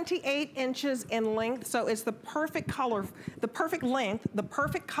 Yes, ma'am. 28 inches in length, so it's the perfect color, the perfect length, the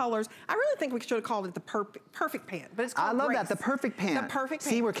perfect colors. I really think we should have called it the perfect pant, but it's called Grace. I love that, the perfect pant. The perfect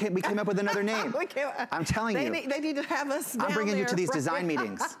pant. See, we came up with another name. I'm telling telling you. They need to have us down I'm bringing there. you to these design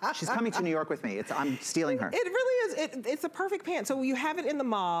meetings. She's coming to New York with me. I'm stealing her. It really is. It's a perfect pant. So you have it in the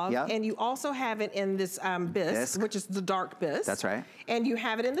mauve, and you also have it in this bisque, which is the dark bisque. That's right. And you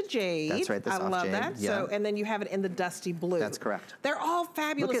have it in the jade. That's right, the soft I love jade. that. Yeah. So, and then you have it in the dusty blue. That's correct. They're all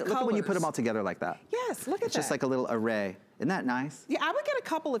fabulous colors. Look at when you put them all together like that. Yes, look at that. It's just like a little array. Isn't that nice? Yeah, I would get a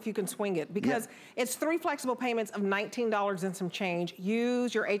couple if you can swing it, because it's 3 flexible payments of $19 and some change.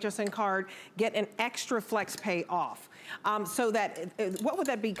 Use your HSN card, get an extra flex pay off. So that, what would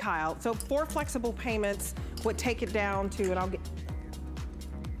that be, Kyle? So 4 flexible payments would take it down to, and I'll get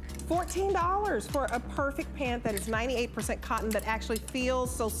 $14 for a perfect pant that is 98% cotton that actually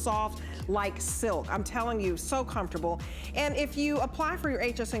feels so soft like silk. I'm telling you, so comfortable. And if you apply for your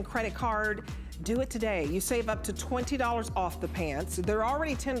HSN credit card, do it today. You save up to $20 off the pants. They're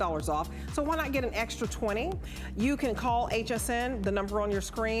already $10 off, so why not get an extra 20? You can call HSN, the number on your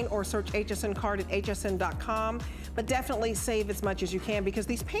screen, or search HSN card at hsn.com, but definitely save as much as you can, because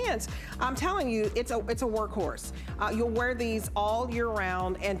these pants, I'm telling you, it's a workhorse. You'll wear these all year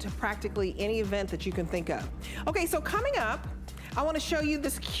round and to practically any event that you can think of. Okay, so coming up, I want to show you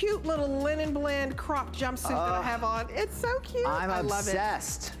this cute little linen blend crop jumpsuit that I have on. It's so cute. I'm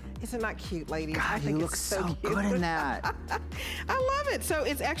obsessed. Love it. Isn't that cute, ladies? God, I think you look so good in that. I love it. So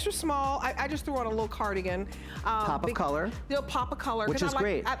it's extra small. I just threw on a little cardigan. Pop of color. They'll pop of color. Which is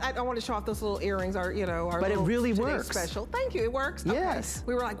great. I want to show off those little earrings, or but it really works. Special. Thank you. It works. Yes. Okay.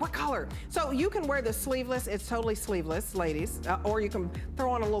 We were like, what color? So you can wear the sleeveless. It's totally sleeveless, ladies. Or you can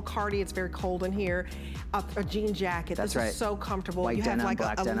throw on a little cardi. It's very cold in here. A jean jacket. That's this right. is so comfortable. White you denim, have like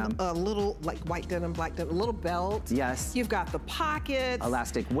black denim. a little like white denim, black denim, a little belt. Yes. You've got the pockets.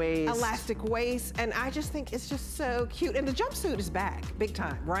 Elastic waist. Elastic waist, and I just think it's just so cute. And the jumpsuit is back, big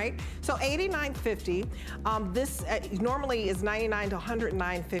time, right? So $89.50. This normally is $99 to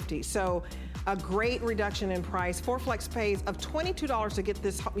 $109.50. So a great reduction in price. 4 flex pays of $22 to get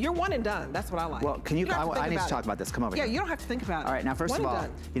this. You're one and done. That's what I like. Well, can you? I need to talk about this. Come over here. Yeah, you don't have to think about it. All right, now first of all,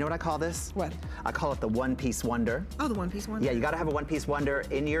 you know what I call this? What? I call it the one-piece wonder. Oh, the one-piece wonder. Yeah, you got to have a one-piece wonder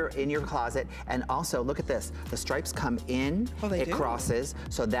in your closet. And also, look at this. The stripes come in. Oh, they do? It crosses,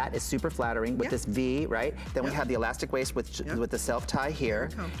 so that is super flattering with this V, right? Then we have the elastic waist with the self-tie here.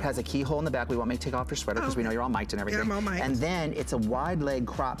 It has a keyhole in the back. We won't make take off your sweater because we know you're all mic'd and everything. Yeah, I'm all mic'd. And then it's a wide leg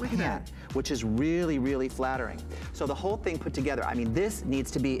crop pant, which is really, really flattering. So the whole thing put together, I mean, this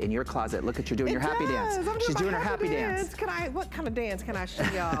needs to be in your closet. Look at you doing your happy dance. She's doing her happy dance. What kind of dance can I show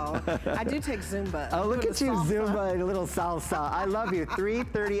y'all? I do take Zumba. Oh, look at you, Zumba, a little salsa. I love you.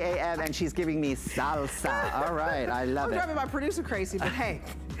 3:30 a.m. and she's giving me salsa. All right, I love it. I'm driving my producer crazy, but hey,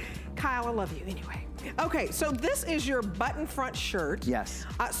 Kyle, I love you anyway. Okay, so this is your button front shirt. Yes.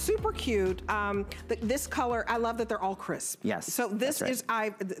 Super cute. This color, I love that they're all crisp. Yes. So this is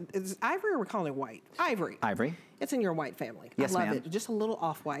ivory, or we're calling it white? Ivory. Ivory. It's in your white family. Yes, I love it. Just a little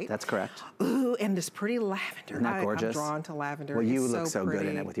off-white. That's correct. Ooh, and this pretty lavender. Isn't that gorgeous? I'm drawn to lavender. Well, you it's look so pretty.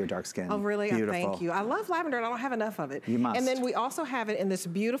 good in it with your dark skin. Oh, really? Beautiful. Thank you. I love lavender, and I don't have enough of it. You must. And then we also have it in this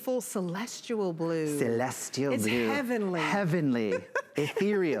beautiful celestial blue. Celestial it's blue. It's heavenly. Heavenly.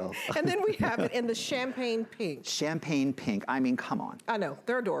 Ethereal. And then we have it in the champagne pink. Champagne pink. I mean, come on. I know.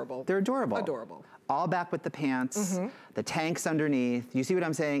 They're adorable. They're adorable. Adorable. All back with the pants, the tanks underneath. You see what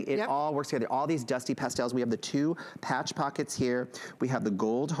I'm saying? It all works together. All these dusty pastels. We have the 2 patch pockets here. We have the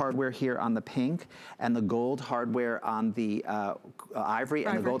gold hardware here on the pink, and the gold hardware on the ivory,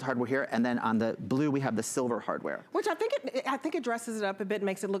 and the gold hardware here. And then on the blue, we have the silver hardware. Which I think it dresses it up a bit,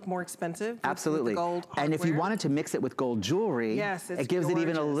 makes it look more expensive. Absolutely. With the gold hardware. And if you wanted to mix it with gold jewelry, it gives it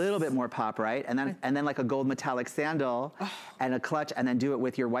even a little bit more pop, right? And then like a gold metallic sandal and a clutch, and then do it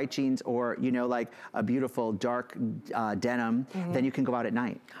with your white jeans, or like a beautiful dark denim, then you can go out at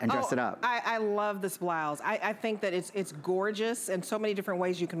night and dress it up. I love this blouse. I think that it's gorgeous, and so many different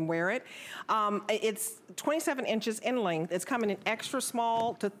ways you can wear it. It's 27 inches in length. It's coming in extra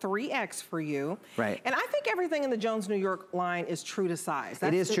small to 3X for you. Right. And I think everything in the Jones New York line is true to size.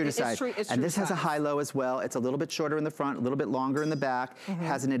 It is true to size. And this has a high-low as well. It's a little bit shorter in the front, a little bit longer in the back.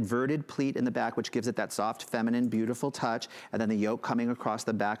 Has an inverted pleat in the back, which gives it that soft, feminine, beautiful touch. And then the yoke coming across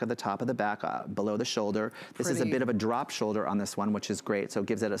the back of the top of the back, below the shoulder. This is a bit of a drop shoulder on this one, which is great. So it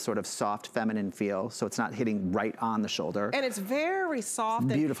gives it a sort of soft, feminine feel. So it's not hitting right on the shoulder. And it's very soft.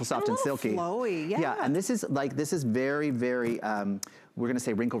 Beautiful, soft and silky. Flowy, Yeah, and this is very, very we're gonna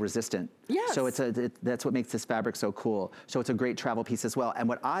say wrinkle resistant. Yes. So that's what makes this fabric so cool. So it's a great travel piece as well. And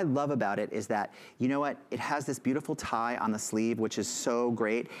what I love about it is that, you know what, it has this beautiful tie on the sleeve, which is so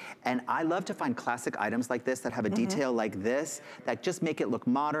great. And I love to find classic items like this that have a detail like this, that just make it look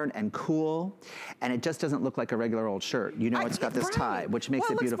modern and cool. And it just doesn't look like a regular old shirt. You know, it's got this tie, which makes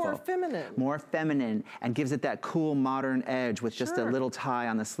it beautiful. More feminine. More feminine, and gives it that cool modern edge with just a little tie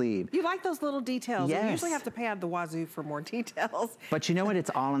on the sleeve. You like those little details. Yes. You usually have to pay out the wazoo for more details. But you know what? It's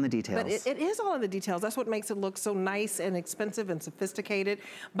all in the details. But it is all in the details. That's what makes it look so nice and expensive and sophisticated,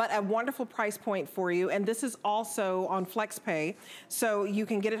 but a wonderful price point for you. And this is also on FlexPay, so you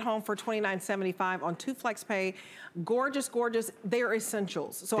can get it home for $29.75 on 2 FlexPay. Gorgeous, gorgeous. They're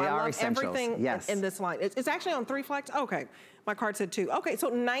essentials. So I love everything in this line. It's actually on 3 Flex. Okay, my card said 2. Okay, so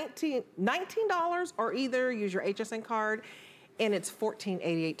 $19, or either use your HSN card, and it's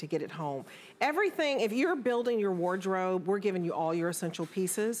 $14.88 to get it home. Everything, if you're building your wardrobe, we're giving you all your essential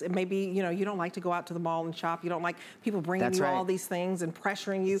pieces. And maybe, you know, you don't like to go out to the mall and shop. You don't like people bringing you all these things and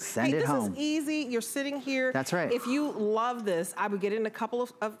pressuring you. Send it home. This is easy. You're sitting here. That's right. If you love this, I would get in a couple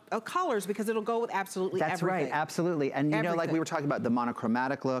of colors because it'll go with absolutely everything. That's right, absolutely. And you know, like we were talking about the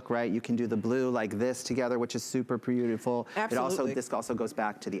monochromatic look, right? You can do the blue like this together, which is super beautiful. Absolutely. This also goes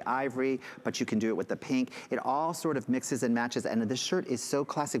back to the ivory, but you can do it with the pink. It all sort of mixes and matches, and this shirt is so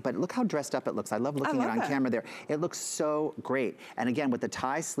classic, but look how dressed up it looks. I love looking at it on camera there. It looks so great. And again, with the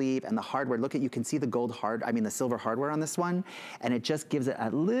tie sleeve and the hardware, look at, you can see the the silver hardware on this one, and it just gives it a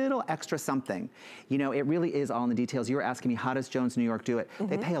little extra something. You know, it really is all in the details. You were asking me, how does Jones New York do it?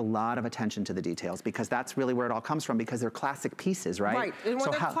 They pay a lot of attention to the details because that's really where it all comes from, because they're classic pieces, right? Right, and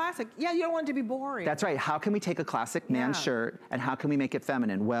when they're classic, you don't want it to be boring. That's right. How can we take a classic man's shirt and how can we make it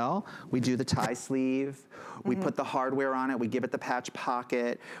feminine? Well, we do the tie sleeve, we put the hardware on it, we give it the patch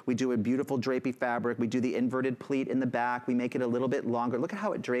pocket, we do a beautiful drapey fabric, we do the inverted pleat in the back, we make it a little bit longer. Look at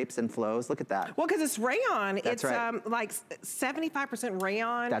how it drapes and flows. Look at that. Well, because it's rayon. That's it's like 75%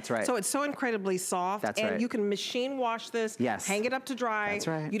 rayon. That's right. So it's so incredibly soft. That's and you can machine wash this, hang it up to dry. That's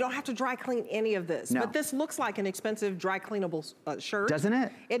right. You don't have to dry clean any of this. No. But this looks like an expensive dry cleanable shirt. Doesn't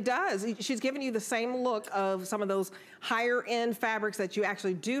it? It does. She's giving you the same look of some of those higher end fabrics that you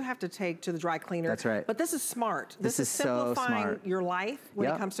actually do have to take to the dry cleaner. That's right. But this is smart. This is simplifying your life when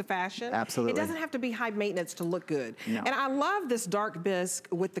it comes to fashion. Absolutely. It doesn't have to be high maintenance to look good. No. And I love this dark bisque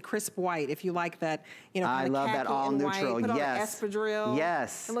with the crisp white, if you like that, you know, I love that all neutral. White, put on an espadrille.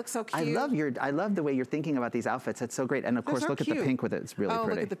 Yes. It looks so cute. I love the way you're thinking about these outfits. It's so great. And of course, look at the pink with it. It's really pretty.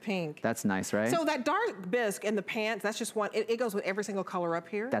 Look at the pink. That's nice, right? So that dark bisque and the pants, that's just one. It goes with every single color up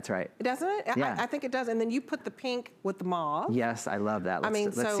here. That's right. Doesn't it? Yeah. I think it does. And then you put the pink with the mauve. Yes, I love that.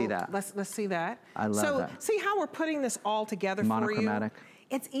 Let's see that. Let's see that. I love that. See how we're putting this all together for you? Monochromatic.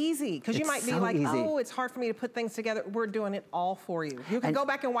 It's easy, because you might be like, oh, it's hard for me to put things together. We're doing it all for you. You can go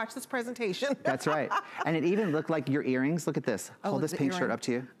back and watch this presentation. That's right. And it even looked like your earrings. Look at this. Hold this pink shirt up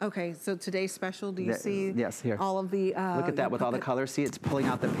to you. Okay, so today's special, do you see here. all of the... look at that with all the colors. See, it's pulling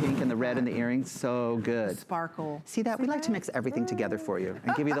out the pink and the red and the earrings. So good. Sparkle. See that? We like to mix everything together for you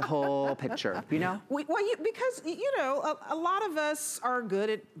and give you the whole picture, you know? Because, you know, a lot of us are good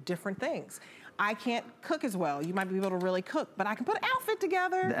at different things. I can't cook as well. You might be able to really cook, but I can put an outfit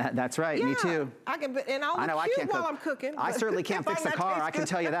together. That's right, me too. I can, and I'll look cute while I'm cooking. I certainly can't fix the car, I can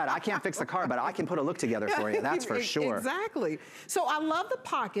tell you that. I can't fix the car, but I can put a look together for you, that's for sure. Exactly. So I love the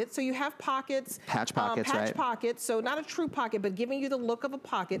pockets. So you have pockets. Patch pockets, right? Patch pockets, so not a true pocket, but giving you the look of a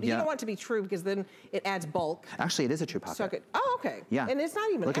pocket. You don't want it to be true because then it adds bulk. Actually, it is a true pocket. Oh, okay. Yeah. And it's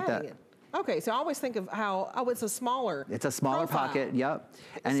not even look adding at that. it. Okay, so I always think of how, it's a smaller It's a smaller pocket, yep.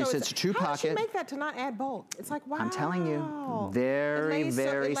 And so it's a true pocket. How did she make that to not add bulk? It's like, wow. I'm telling you,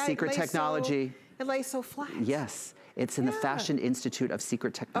 very secret technology. It lays so flat. Yes. It's in the Fashion Institute of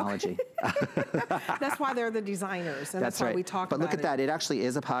Secret Technology. Okay. That's why they're the designers, and that's why we talk about it. But look at that, it actually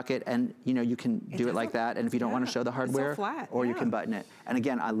is a pocket, and you know, you can do it like that, and if you don't want to show the hardware, it's so flat, or you can button it. And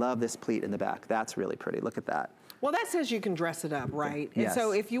again, I love this pleat in the back. That's really pretty, look at that. Well, that says you can dress it up, right? Yes. And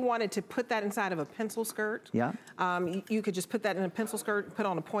so if you wanted to put that inside of a pencil skirt, you could just put that in a pencil skirt, put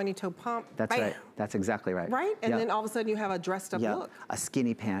on a pointy toe pump. That's right. That's exactly right. Right? And then all of a sudden you have a dressed up look. A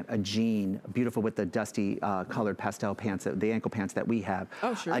skinny pant, a jean, beautiful with the dusty colored pastel pants, the ankle pants that we have.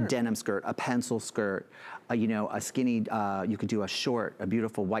 Oh, sure. A denim skirt, a pencil skirt, you know, a skinny, you could do a short, a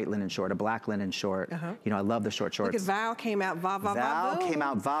beautiful white linen short, a black linen short. You know, I love the short shorts. Because Val came out, va va va voom. Val came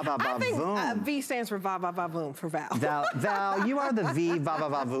out, va va va voom. I think V stands for va va va voom, for Val. Val, you are the V va va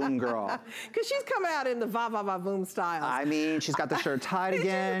va voom girl. Because she's coming out in the va va va voom style. I mean, she's got the shirt tied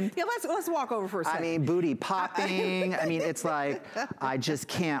again. Yeah, let's walk over for a second. I mean, booty popping. I mean, it's like, I just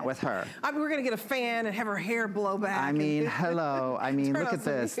can't with her. I mean, we're gonna get a fan and have her hair blow back. I mean, hello. I mean, look at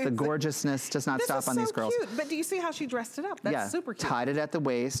this. The gorgeousness does not stop on these girls. This is so cute, but do you see how she dressed it up? That's super cute. Tied it at the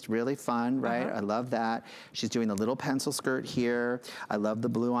waist, really fun, right? I love that. She's doing the little pencil skirt here. I love the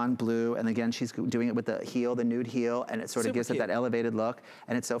blue on blue. And again, she's doing it with the heel, the nude heel, and it sort of gives it that elevated look,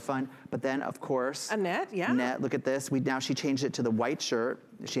 and it's so fun. But then, of course, Annette, Annette, look at this. Now she changed it to the white shirt.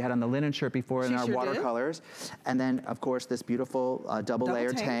 She had on the linen shirt before in our watercolors. And then, of course, this beautiful double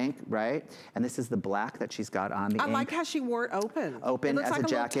layer tank, right? And this is the black that she's got on the I like how she wore it open. Open it looks as like a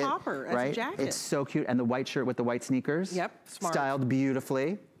jacket, little topper, as a jacket. It's so cute. And the white shirt with the white sneakers. Yep, smart. Styled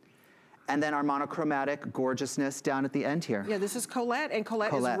beautifully. And then our monochromatic gorgeousness down at the end here. Yeah, this is Colette, and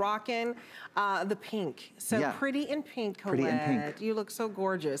Colette is rocking the pink. So pretty in pink, Colette. Pretty in pink. You look so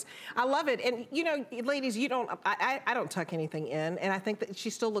gorgeous. I love it. And you know, ladies, I don't tuck anything in, and I think that she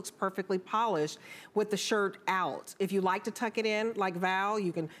still looks perfectly polished with the shirt out. If you like to tuck it in, like Val,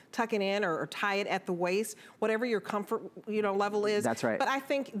 you can tuck it in or tie it at the waist, whatever your comfort level is. That's right. But I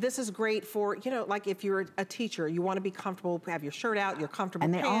think this is great for, like if you're a teacher, you want to be comfortable, have your shirt out, you're comfortable.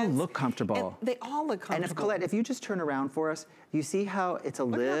 And they all look comfortable. And they all look comfortable. And if Colette, if you just turn around for us, you see how it's a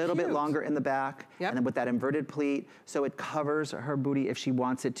little bit longer in the back, and then with that inverted pleat, so it covers her booty if she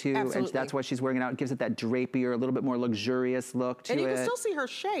wants it to, and that's why she's wearing it out. It gives it that drapey, a little bit more luxurious look to it. And you can still see her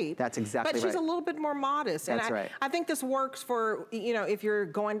shape. That's exactly right. But she's a little bit more modest. That's and right. I think this works for, if you're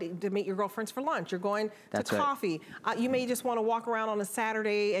going to meet your girlfriends for lunch, you're going to coffee. You may just want to walk around on a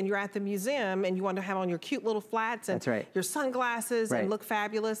Saturday and you're at the museum and you want to have on your cute little flats and your sunglasses and look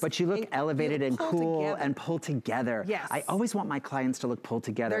fabulous. But you look elevated and cool and pulled together. Yes. I always want my clients to look pulled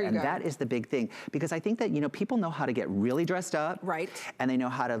together, and that is the big thing, because I think that people know how to get really dressed up, and they know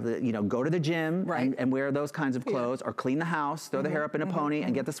how to go to the gym and wear those kinds of clothes, or clean the house, throw the hair up in a pony,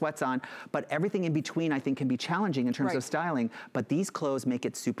 and get the sweats on. But everything in between, I think, can be challenging in terms of styling. But these clothes make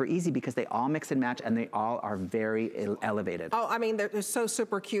it super easy because they all mix and match, and they all are very elevated. Oh, I mean, they're so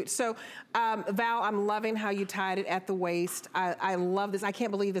super cute. So, Val, I'm loving how you tied it at the waist. I love this. I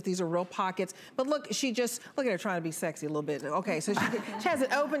can't believe that these are real pockets. But look, look at her trying to be sexy a little bit. Okay, so she has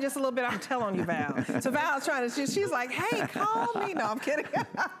it open just a little bit. I'm telling you, Val. So Val's trying to, she's like, hey, call me. No, I'm kidding.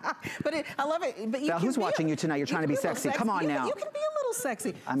 But I love it. But Val, who's watching you tonight? You're trying to be sexy. Come on now. You can be a little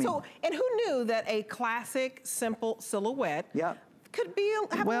sexy. I mean, and who knew that a classic, simple silhouette could be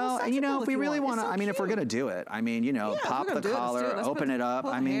well, if we really want to, I mean, if we're going to do it, I mean, pop the collar, open it up.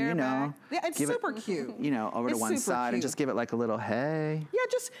 I mean, yeah, it's super cute. Over to one side and just give it like a little, hey. Yeah,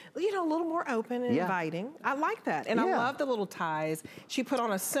 just, a little more open and inviting. I like that. And I love the little ties. She put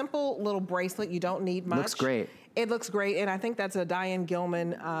on a simple little bracelet. You don't need much. Looks great. It looks great. And I think that's a Diane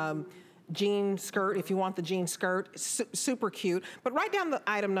Gilman jean skirt, if you want the jean skirt, super cute. But write down the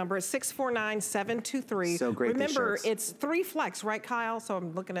item number, it's 649723. So great. Remember, it's 3 flex, right, Kyle? So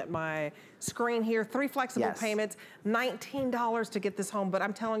I'm looking at my screen here, 3 flexible payments, $19 to get this home. But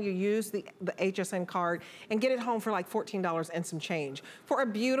I'm telling you, use the HSN card and get it home for like $14 and some change for a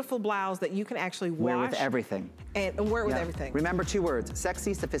beautiful blouse that you can actually wash. Wear with everything. And wear it with everything. Remember 2 words,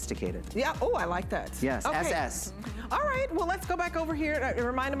 sexy, sophisticated. Yeah, oh, I like that. Yes, SS. All right, well, let's go back over here and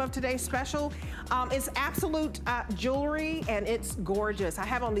remind them of today's special. It's absolute jewelry, and it's gorgeous. I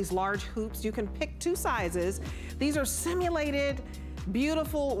have on these large hoops. You can pick 2 sizes. These are simulated,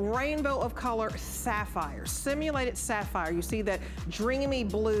 beautiful rainbow of color sapphire, simulated sapphire. You see that dreamy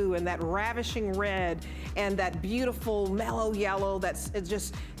blue and that ravishing red and that beautiful mellow yellow it's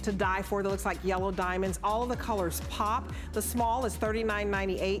just to die for, that looks like yellow diamonds. All of the colors pop. The small is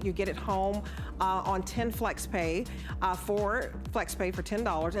 $39.98. You get it home on 10 flex pay for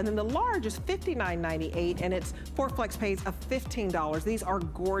 $10. And then the large is $59.98, and it's 4 flex pays of $15. These are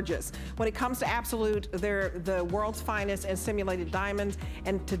gorgeous. When it comes to absolute, they're the world's finest in simulated diamonds,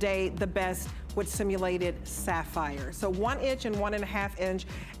 and today the best with simulated sapphire. So 1 inch and 1.5 inch,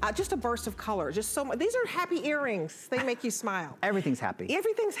 just a burst of color. Just so much. These are happy earrings. They make you smile. Everything's happy.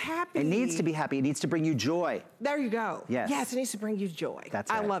 Everything's happy. It needs to be happy. It needs to bring you joy. There you go. Yes. Yes, it needs to bring you joy.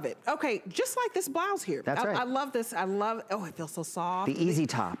 That's right. I love it. Okay, just like this blouse here. That's right. I love this. Oh, it feels so soft. The easy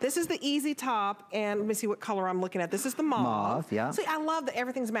top. This is the easy top, and let me see what color I'm looking at. This is the mauve. Mauve, yeah. See, I love that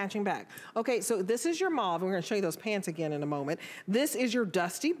everything's matching back. Okay, so this is your mauve. We're gonna show you those pants again in a moment. This is your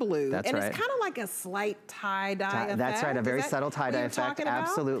dusty blue. That's and right. it's kind of like a slight tie-dye effect. That's right, a very subtle tie-dye effect.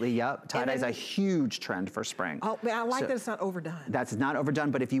 Absolutely, yep. Tie-dye is a huge trend for spring. Oh, man, I like that it's not overdone. That's not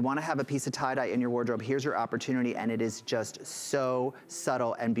overdone, but if you want to have a piece of tie-dye in your wardrobe, here's your opportunity, and it is just so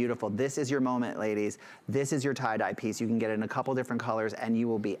subtle and beautiful. This is your moment, ladies. This is your tie-dye piece. You can get it in a couple different colors, and you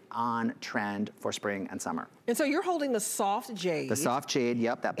will be on trend for spring and summer. And so you're holding the soft jade. The soft jade,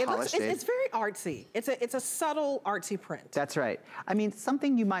 yep, that polished jade. It's very artsy. It's a subtle artsy print. That's right. I mean,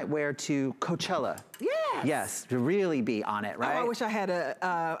 something you might wear to Coachella. Yes. Yes, to really be on it, right? Oh, I wish I had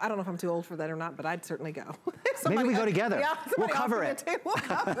I don't know if I'm too old for that or not, but I'd certainly go. Maybe we go together. Yeah, we'll cover it. We'll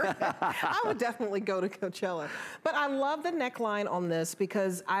cover it. I would definitely go to Coachella. But I love the neckline on this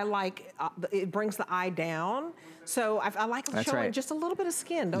because I like, it brings the eye down. So I like showing just a little bit of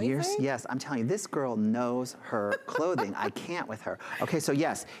skin, don't you think? Yes, I'm telling you, this girl knows her clothing. I can't with her. Okay, so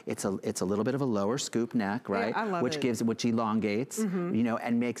yes, it's a little bit of a lower scoop neck, right? Yeah, I love it. Which elongates, you know,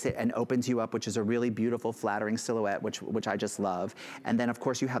 and makes it and opens you up, which is a really beautiful, flattering silhouette, which I just love. And then of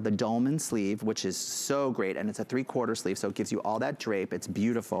course you have the dolman sleeve, which is so great, and it's a 3/4 sleeve, so it gives you all that drape. It's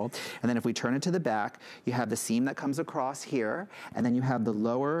beautiful. And then if we turn it to the back, you have the seam that comes across here, and then you have the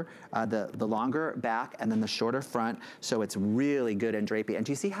lower, the longer back, and then the shorter front, so it's really good and drapey. And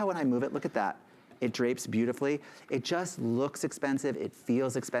do you see how when I move it, look at that. It drapes beautifully. It just looks expensive. It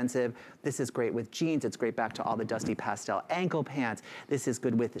feels expensive. This is great with jeans. It's great back to all the dusty pastel ankle pants. This is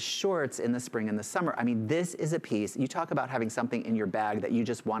good with the shorts in the spring and the summer. I mean, this is a piece. You talk about having something in your bag that you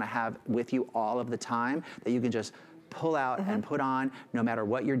just want to have with you all of the time, that you can just pull out and put on no matter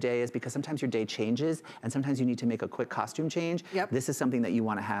what your day is, because sometimes your day changes and sometimes you need to make a quick costume change. Yep. This is something that you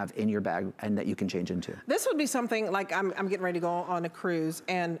want to have in your bag and that you can change into. This would be something like I'm getting ready to go on a cruise,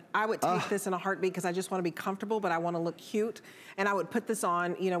 and I would take this in a heartbeat because I just want to be comfortable, but I want to look cute. And I would put this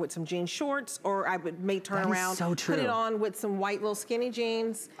on, you know, with some jean shorts, or I would turn around, put it on with some white little skinny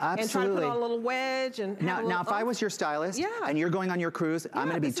jeans, and try to put on a little wedge. And now if I was your stylist and you're going on your cruise, I'm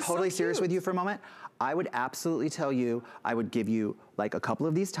going to be totally serious with you for a moment. I would absolutely tell you, I would give you like a couple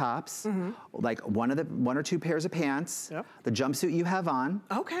of these tops, like one or two pairs of pants, the jumpsuit you have on.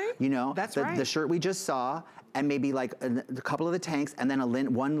 Okay. You know, that's the shirt we just saw, and maybe like a couple of the tanks, and then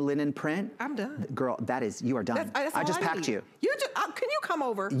one linen print. I'm done. Girl, you are done. I just packed you. Can you come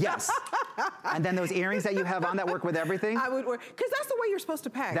over? Yes. And then those earrings that you have on that work with everything. I would wear, because that's the way you're supposed to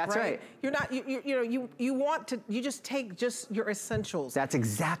pack. That's right. You're not, you just take your essentials. That's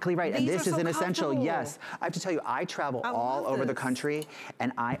exactly right. And this is an essential. Yes. I have to tell you, I travel all over the country,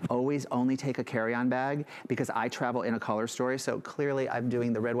 and I always only take a carry-on bag because I travel in a color story. So clearly I'm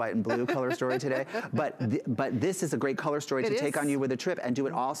doing the red, white, and blue color story today. But this is a great color story to take on you with a trip, and do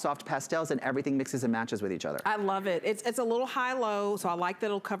it all soft pastels, and everything mixes and matches with each other. I love it. It's a little high-low, so I like that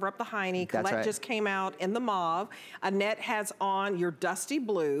it'll cover up the hiney. Colette just came out in the mauve. Annette has on your dusty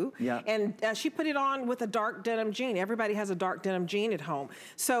blue. Yeah. And she put it on with a dark denim jean. Everybody has a dark denim jean at home.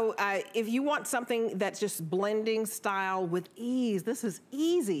 So if you want something that's just blending style with ease, this is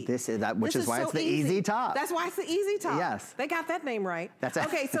easy. Which is why it's the easy top. That's why it's the easy top. Yes. They got that name right. That's it.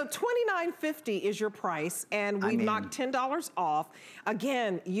 Okay, so $29.50 is your price, and we've knocked $10 off.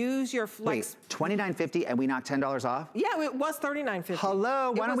 Again, use your flex. Wait, $29.50 and we knocked $10 off? Yeah, it was $39.50.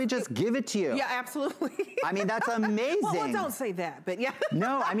 Hello, why don't we just give it to you? Yeah, absolutely. I mean, that's amazing. Well, don't say that, but yeah.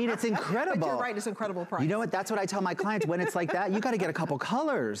 No, I mean, it's incredible. But you're right, it's an incredible price. You know what, that's what I tell my clients when it's like that, you gotta get a couple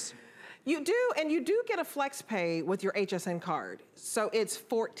colors. You do, and you do get a flex pay with your HSN card. So it's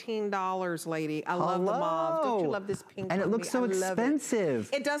 $14, lady. I love the mauve. Don't you love this pink? And it looks so expensive.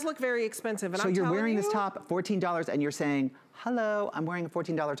 It does look very expensive. And so you're wearing this top, $14, and you're saying, hello, I'm wearing a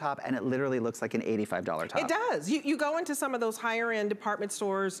 $14 top, and it literally looks like an $85 top. It does. You go into some of those higher end department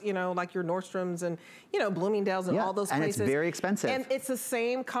stores, you know, like your Nordstroms and, you know, Bloomingdale's and all those places. And it's very expensive. And it's the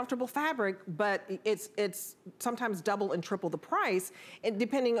same comfortable fabric, but it's sometimes double and triple the price,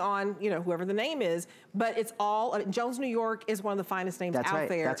 depending on, you know, whoever the name is. But it's all, Jones, New York is one of the finest names out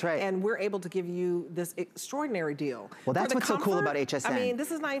there. That's right. And we're able to give you this extraordinary deal. Well, that's what's so cool about HSN. I mean,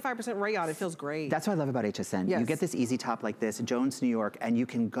 this is 95% rayon. It feels great. That's what I love about HSN. Yes. You get this easy top like this, Jones, New York, and you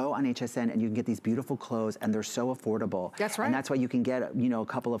can go on HSN and you can get these beautiful clothes, and they're so affordable. That's right. And that's why you can get, you know, a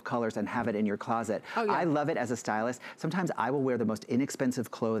couple of colors and have it in your closet. Oh, yeah. I love it as a stylist. Sometimes I will wear the most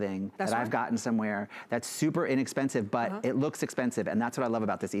inexpensive clothing that I've gotten somewhere that's super inexpensive, but it looks expensive, and that's what I love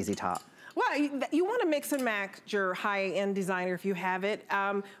about this easy top. Well, you want to mix and match your high-end designer if you have it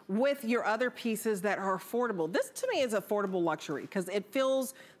with your other pieces that are affordable. This to me is affordable luxury because it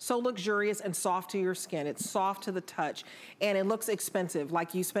feels so luxurious and soft to your skin. It's soft to the touch and it looks expensive,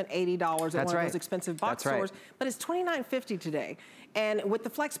 like you spent $80 at one of those expensive box stores, but it's $29.50 today. And with the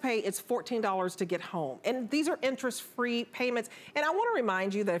FlexPay, it's $14 to get home. And these are interest-free payments. And I want to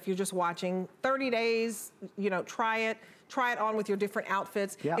remind you that if you're just watching, 30 days, you know, try it on with your different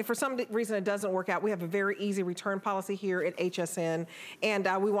outfits. Yep. If for some reason it doesn't work out, we have a very easy return policy here at HSN.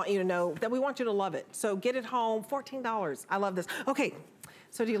 And we want you to know that we want you to love it. So get it home, $14. I love this. Okay,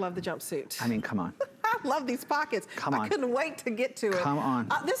 so do you love the jumpsuit? I mean, come on. I love these pockets. Come on. I couldn't wait to get to it. Come on.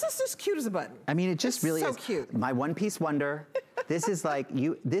 This is just cute as a button. I mean, it just really is. So cute. My one-piece wonder. This is like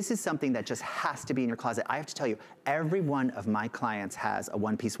this is something that just has to be in your closet. I have to tell you, every one of my clients has a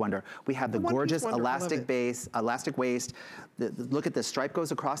one-piece wonder. We have the gorgeous elastic base, elastic waist. Look at this, stripe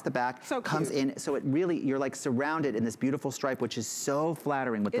goes across the back, comes in, so it really, you're like surrounded in this beautiful stripe, which is so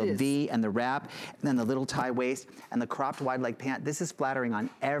flattering with the V and the wrap, and then the little tie waist, and the cropped wide leg pant. This is flattering on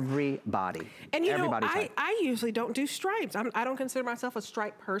every body. And you know, I usually don't do stripes. I don't consider myself a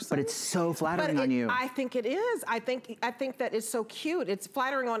stripe person. But it's so flattering on you. I think it is. I think that it's so cute. It's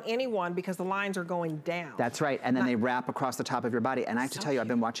flattering on anyone because the lines are going down. That's right, and then they wrap across the top of your body. And I have to tell you, I've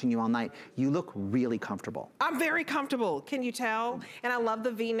been watching you all night. You look really comfortable. I'm very comfortable. Can you tell? And I love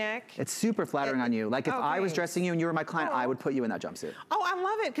the V-neck. It's super flattering on you. Like if I was dressing you and you were my client, I would put you in that jumpsuit. Oh, I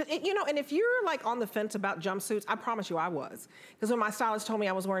love it. 'Cause you know, and if you're like on the fence about jumpsuits, I promise you I was. Because when my stylist told me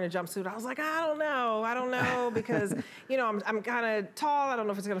I was wearing a jumpsuit, I was like, I don't know, because you know, I'm kind of tall. I don't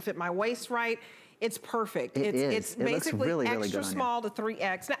know if it's going to fit my waist right. It's perfect. It's basically really, extra small to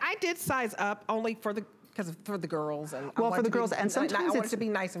 3X. Now I did size up only for the for the girls and for the girls, and sometimes I want it to be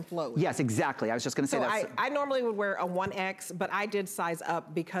nice and flowy. Yes, exactly. I was just going to say that. I normally would wear a 1X, but I did size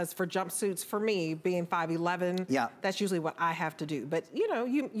up because for jumpsuits, for me being 5'11", that's usually what I have to do. But you know,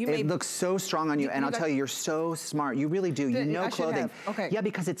 it looks so strong on you, and I'll tell you, you're so smart. You really do. You know clothing. Yeah,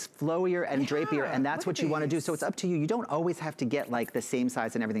 because it's flowier and drapier, and that's what you want to do. So it's up to you. You don't always have to get like the same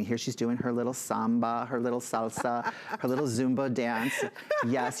size and everything. Here she's doing her little samba, her little salsa, her little Zumba dance.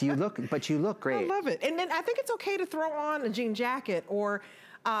 Yes, you look great. I love it. And then I think it's okay to throw on a jean jacket or,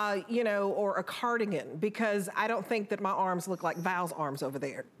 you know, or a cardigan, because I don't think that my arms look like Val's arms over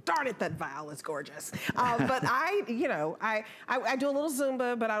there. Darn it, that Val is gorgeous. But you know, I do a little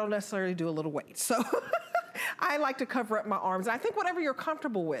Zumba, but I don't necessarily do a little weight. So I like to cover up my arms. I think whatever you're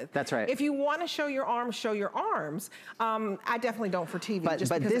comfortable with. That's right. If you want to show your arms, show your arms. I definitely don't for TV.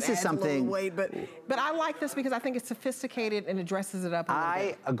 But this is something. Weight, but I like this because I think it's sophisticated and it dresses it up a little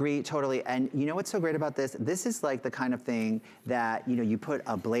bit. I agree totally. And you know what's so great about this? This is like the kind of thing that, you know, you put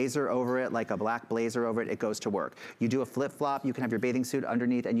a blazer over it, like a black blazer over it, it goes to work. You do a flip flop, you can have your bathing suit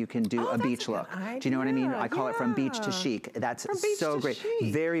underneath, and you can do a beach look. Do you know what I mean? I call it from beach to chic. That's so great.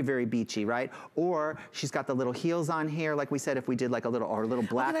 Very, very beachy, right? Or she's got the little heels on here, like we said, if we did like a little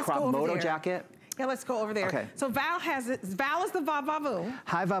black crop moto jacket. Yeah, let's go over there. Okay. So Val has it. Val is the va-va-voom.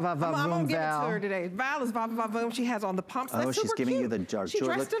 Hi, va-va-va-voom, Val. I'm going to give it to her today. Val is va-va-va-voom. She has on the pumps. Oh, she's giving you the dark. She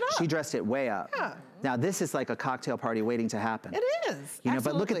dressed it up. She dressed it way up. Yeah. Now, this is like a cocktail party waiting to happen. It is. You know,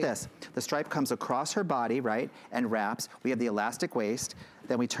 but look at this. The stripe comes across her body, right, and wraps. We have the elastic waist.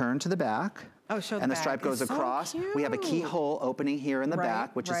 Then we turn to the back. Oh, show the back. And the stripe goes across. So we have a keyhole opening here in the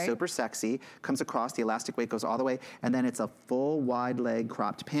back, which is super sexy. Comes across, the elastic weight goes all the way, and then it's a full wide leg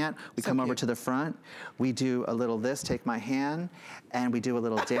cropped pant. We come over to the front. We do a little this, take my hand, and we do a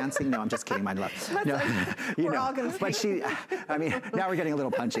little dancing. No, I'm just kidding, my love. No, we're all gonna but she, I mean, now we're getting a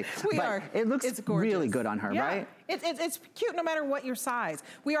little punchy. We are. It looks really good on her, right? It's cute no matter what your size.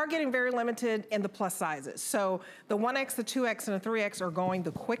 We are getting very limited in the plus sizes. So the 1X, the 2X, and the 3X are going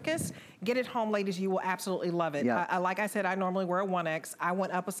the quickest. Get it home, ladies. You will absolutely love it. Yeah. Like I said, I normally wear a 1X. I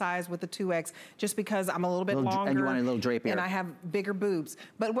went up a size with the 2X just because I'm a little bit longer. And you want a little drapier. And I have bigger boobs.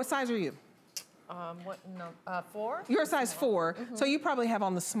 But what size are you? 4. You're a size 4. Mm-hmm. So you probably have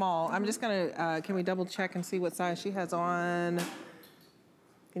on the small. I'm just going to, can we double check and see what size she has on?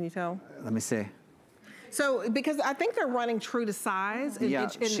 Can you tell? Let me see. So, because I think they're running true to size. Yeah,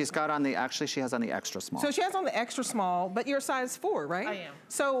 she's got on the, actually she has on the extra small. So she has on the extra small, but you're a size 4, right? I am.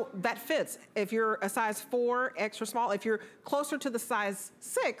 So that fits. If you're a size 4, extra small, if you're closer to the size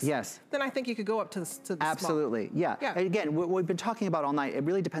 6, then I think you could go up to the small. Absolutely, yeah. And again, what we've been talking about all night, it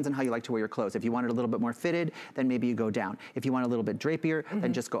really depends on how you like to wear your clothes. If you want it a little bit more fitted, then maybe you go down. If you want a little bit drapier,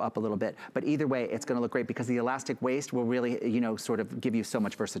 then just go up a little bit. But either way, it's gonna look great because the elastic waist will really, you know, sort of give you so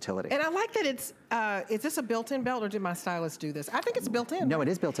much versatility. And I like that it's is this a built-in belt or did my stylist do this? I think it's built-in. No, it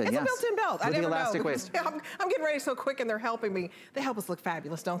is built-in, yes. It's a built-in belt. With the elastic waist. I'm getting ready so quick and they're helping me. They help us look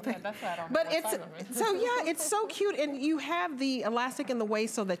fabulous, don't they? Yeah, that's right. But it's, so yeah, it's so cute. And you have the elastic in the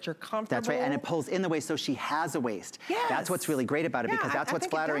waist so that you're comfortable. That's right, and it pulls in the waist so she has a waist. Yes. That's what's really great about it, because that's what's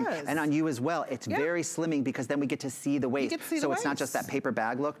flattering. And on you as well, it's very slimming because then we get to see the waist. So it's not just that paper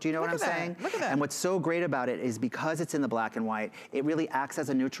bag look. Do you know what I'm saying? Look at that. And what's so great about it is because it's in the black and white, it really acts as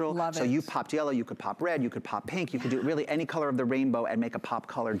a neutral. Love so it. you popped yellow, you could pop red, you could pop pink, you could do really any color of the rainbow and make a pop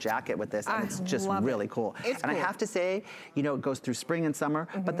color jacket with this. And it's just really cool. It's and I have to say, you know, it goes through spring and summer,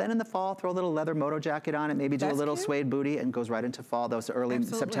 but then in the fall, throw a little leather moto jacket on it, maybe do a little suede booty, and goes right into fall, those early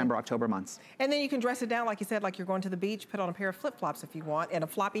September, October months. And then you can dress it down, like you said, like you're going to the beach, put on a pair of flip-flops if you want, and a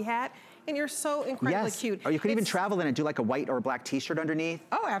floppy hat, and you're so incredibly cute. Or you could even travel in it, do like a white or a black t-shirt underneath.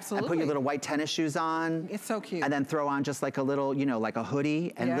 Oh, absolutely. And put your little white tennis shoes on. It's so cute. And then throw on just like a little, you know, like a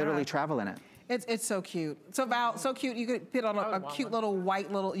hoodie, and literally travel in it. It's so cute. So Val, so cute. You could put on a cute little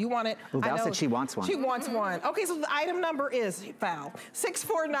white little, you want it? Well, Val said she wants one. She wants one. Okay, so the item number is, Val,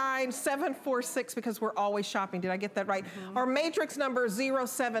 649746, because we're always shopping. Did I get that right? Our matrix number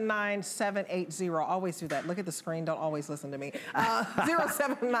 079780. Always do that. Look at the screen. Don't always listen to me.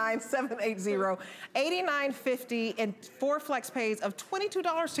 079780. 8950 and 4 flex pays of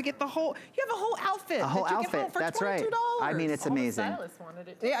 $22 to get the whole, you have a whole outfit. A whole that you outfit, get home for that's $22. right. I mean, it's amazing. All the stylists wanted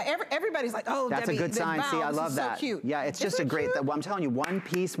it. Yeah, everybody's like, oh, that's Debbie, a good sign. See, I love that. So cute. Yeah, it's just a great, I'm telling you,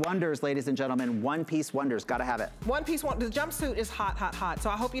 one-piece wonders, ladies and gentlemen, one-piece wonders. Gotta have it. One-piece wonder. The jumpsuit is hot, hot, hot.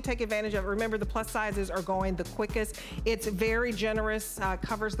 So I hope you take advantage of it. Remember, the plus sizes are going the quickest. It's very generous,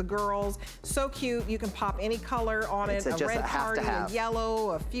 covers the girls. So cute. You can pop any color on it. A red party, a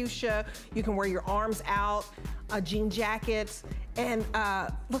yellow, a fuchsia. You can wear your arms out, a jean jacket. And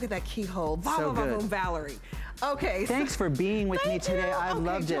look at that keyhole. So good. Valerie. Okay. Thanks for being with me today. I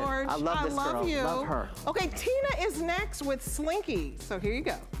loved it. George, I love this girl. You. Love her. Okay, Tina is next with Slinky. So here you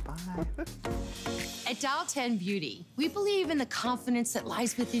go. Bye. At Dial 10 Beauty, we believe in the confidence that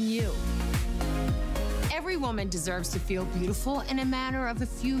lies within you. Every woman deserves to feel beautiful in a matter of a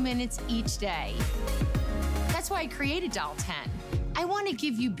few minutes each day. That's why I created Dial 10. I want to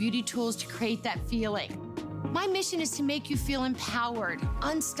give you beauty tools to create that feeling. My mission is to make you feel empowered,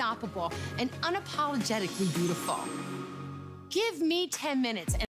 unstoppable, and unapologetically beautiful. Give me 10 minutes.